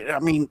brokers.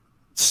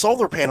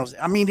 Solar panels.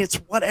 It's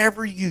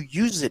whatever you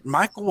use it.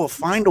 Michael will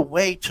find a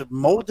way to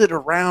mold it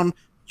around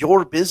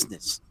your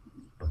business.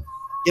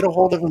 Get a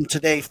hold of him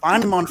today.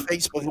 Find him on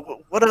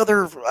Facebook. What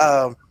other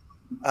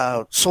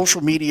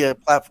social media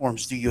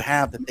platforms do you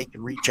have that they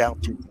can reach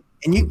out to?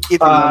 And you can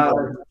give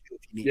them if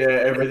you need. Yeah,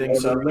 everything.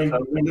 So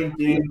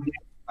LinkedIn,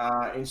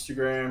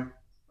 Instagram,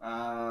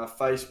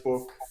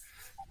 Facebook.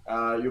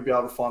 You'll be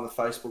able to find the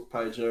Facebook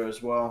page there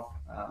as well.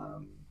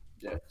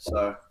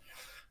 So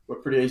we're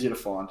pretty easy to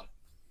find.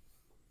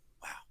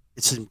 Wow,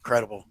 it's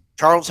incredible.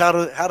 Charles, how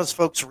does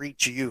folks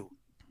reach you?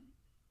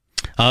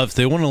 If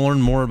they want to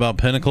learn more about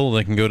Pinnacle,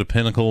 they can go to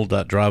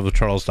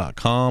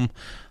pinnacle.drivewithcharles.com.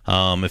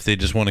 If they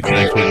just want to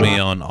connect with me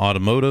on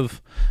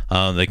automotive,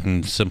 they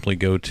can simply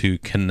go to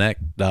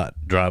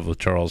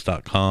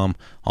connect.drivewithcharles.com.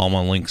 All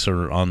my links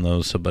are on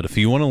those. But if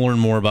you want to learn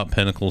more about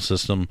Pinnacle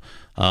System,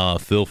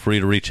 feel free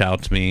to reach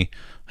out to me.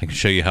 I can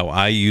show you how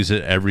I use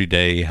it every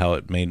day, how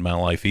it made my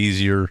life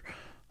easier.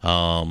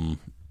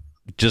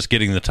 Just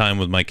getting the time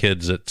with my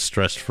kids that's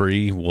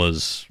stress-free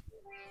was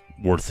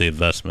worth the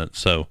investment.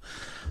 So,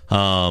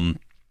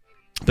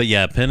 but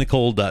yeah,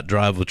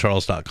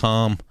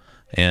 pinnacle.drivewithcharles.com,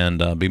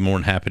 and be more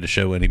than happy to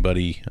show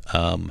anybody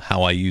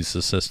how I use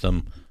the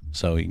system.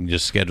 So you can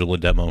just schedule a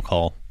demo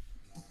call.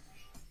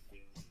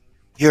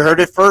 You heard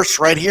it first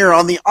right here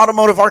on the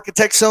Automotive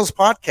Architect Sales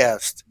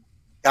Podcast.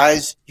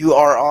 Guys, you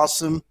are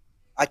awesome.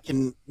 I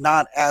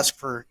cannot ask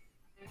for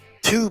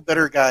two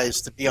better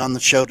guys to be on the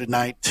show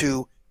tonight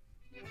to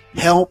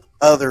help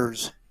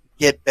others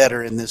get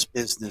better in this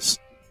business,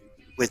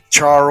 with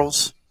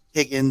Charles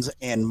Higgins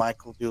and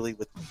Michael Dooley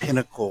with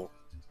Pinnacle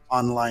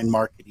Online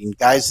Marketing.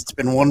 Guys, it's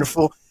been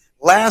wonderful.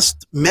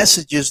 Last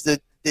messages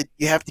that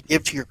you have to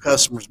give to your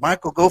customers.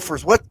 Michael, go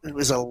first. What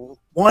was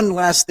one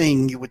last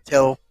thing you would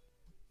tell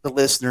the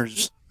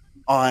listeners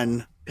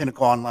on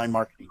Pinnacle Online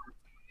Marketing?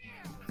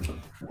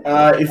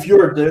 If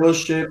you're a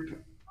dealership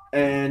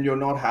and you're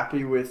not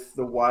happy with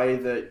the way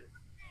that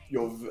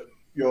your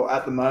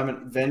at the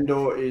moment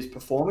vendor is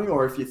performing,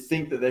 or if you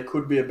think that there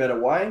could be a better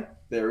way,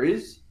 there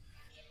is.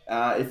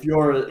 If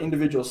you're an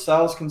individual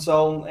sales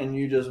consultant and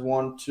you just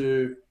want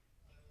to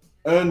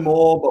earn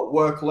more but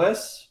work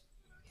less,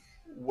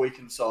 we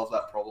can solve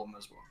that problem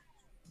as well.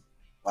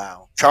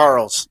 Wow.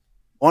 Charles,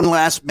 one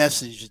last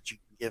message that you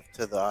can give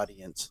to the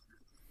audience.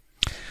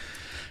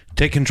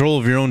 Take control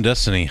of your own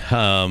destiny.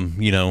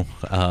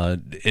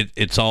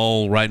 It's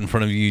all right in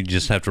front of you. You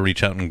just have to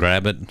reach out and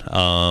grab it.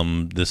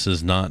 This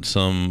is not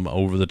some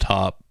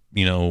over-the-top,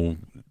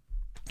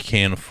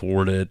 can't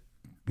afford it,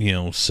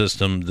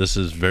 system. This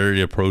is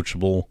very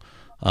approachable.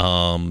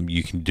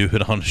 You can do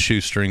it on a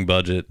shoestring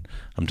budget.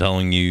 I'm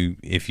telling you,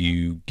 if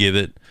you give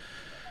it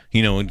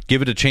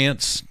a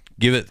chance,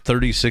 give it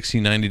 30, 60,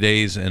 90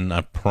 days, and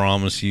I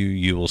promise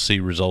you will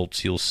see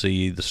results. You'll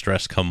see the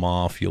stress come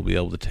off. You'll be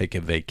able to take a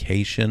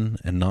vacation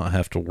and not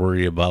have to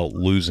worry about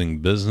losing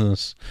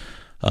business,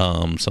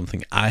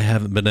 something I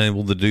haven't been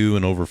able to do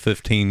in over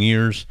 15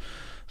 years.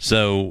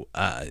 So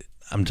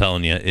I'm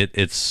telling you,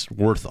 it's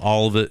worth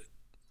all of it.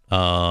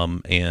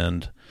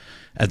 And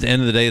at the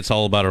end of the day, it's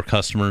all about our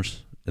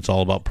customers. It's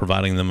all about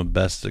providing them the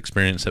best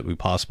experience that we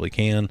possibly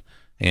can.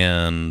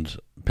 And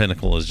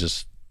Pinnacle has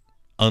just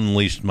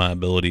unleashed my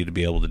ability to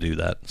be able to do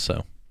that.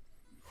 So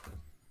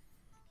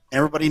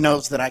everybody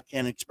knows that I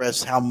can't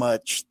express how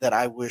much that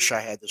I wish I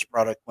had this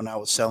product when I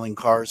was selling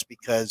cars,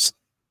 because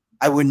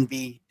I wouldn't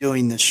be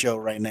doing this show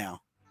right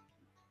now.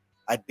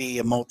 I'd be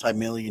a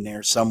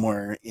multimillionaire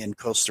somewhere in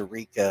Costa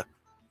Rica,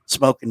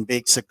 smoking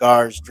big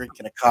cigars,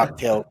 drinking a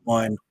cocktail,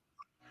 going,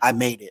 I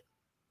made it.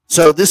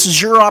 So this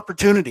is your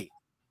opportunity.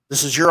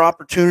 This is your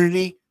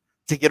opportunity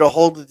to get a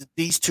hold of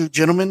these two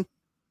gentlemen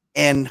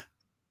and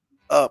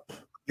up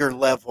your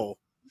level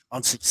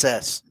on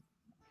success,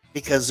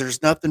 because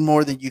there's nothing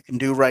more that you can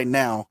do right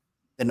now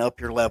than up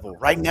your level.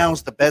 Right now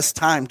is the best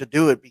time to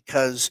do it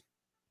because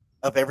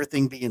of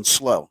everything being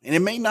slow. And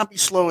it may not be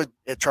slow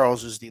at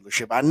Charles's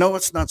dealership. I know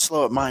it's not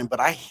slow at mine, but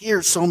I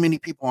hear so many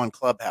people on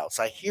Clubhouse.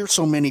 I hear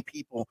so many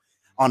people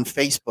on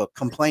Facebook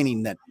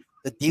complaining that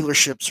the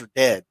dealerships are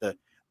dead,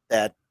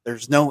 that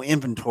there's no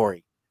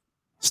inventory.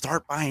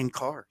 Start buying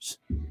cars.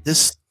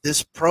 This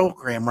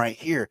program right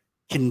here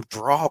can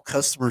draw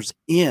customers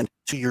in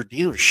to your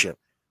dealership.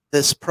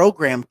 This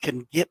program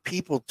can get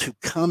people to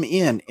come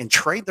in and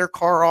trade their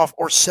car off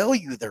or sell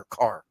you their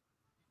car.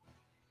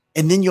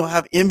 And then you'll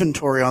have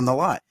inventory on the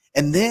lot.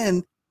 And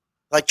then,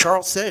 like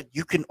Charles said,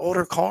 you can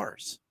order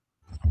cars.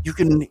 You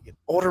can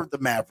order the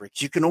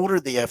Mavericks. You can order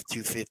the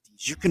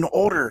F-250s. You can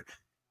order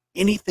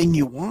anything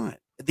you want.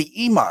 The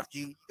E-Mach.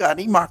 You got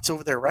E-Machs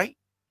over there, right?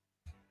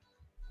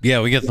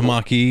 Yeah, we got the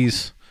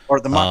Mach-E's.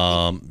 Or the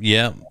Mach-E.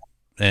 Yeah.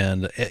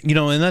 And,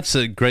 and that's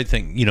a great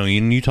thing.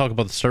 You talk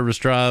about the service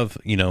drive,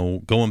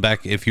 going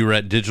back, if you were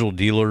at Digital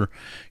Dealer,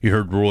 you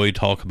heard Roy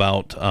talk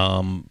about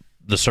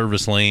the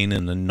service lane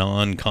and the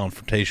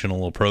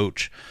non-confrontational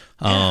approach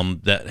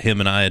that him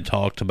and I had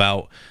talked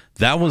about.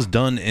 That was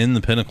done in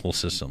the Pinnacle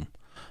system.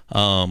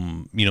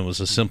 It was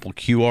a simple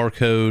QR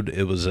code.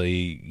 It was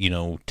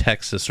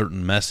text a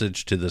certain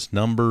message to this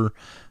number.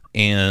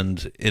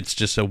 And it's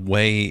just a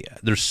way,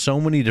 there's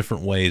so many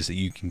different ways that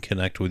you can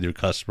connect with your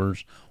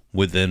customers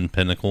within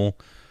Pinnacle.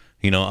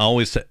 I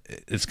always say,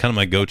 it's kind of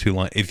my go-to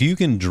line. If you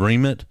can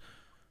dream it,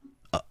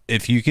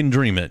 you can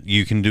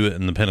do it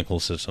in the Pinnacle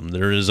system.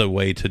 There is a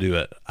way to do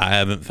it. I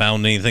haven't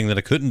found anything that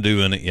I couldn't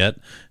do in it yet,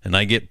 and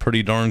I get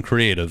pretty darn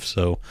creative.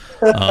 So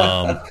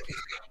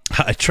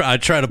I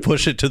try to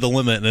push it to the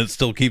limit, and it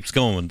still keeps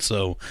going.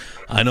 So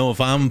I know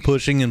if I'm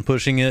pushing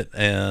it,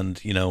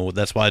 and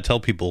that's why I tell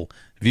people,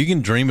 if you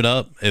can dream it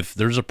up, if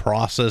there's a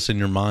process in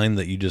your mind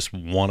that you just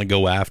want to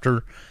go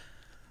after,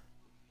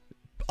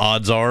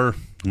 odds are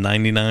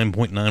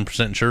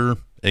 99.9% sure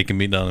it can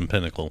be done in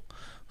Pinnacle.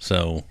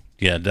 So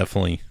yeah,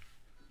 definitely.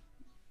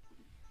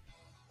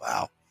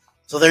 Wow.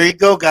 So there you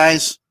go,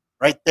 guys,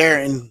 right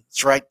there. And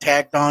it's right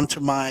tagged on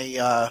to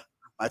my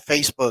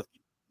Facebook.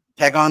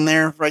 Tag on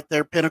there, right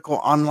there,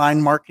 Pinnacle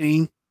Online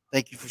Marketing.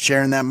 Thank you for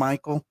sharing that,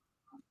 Michael.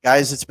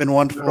 Guys, it's been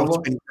wonderful.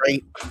 It's been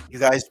great. You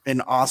guys have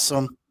been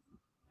awesome.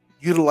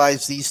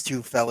 Utilize these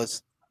two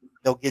fellas.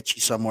 They'll get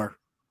you somewhere.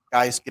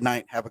 Guys, good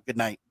night. Have a good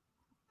night.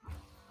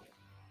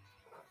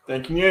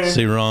 Thank you.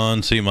 See you,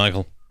 Ron. See you,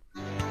 Michael.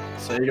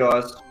 See you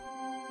guys.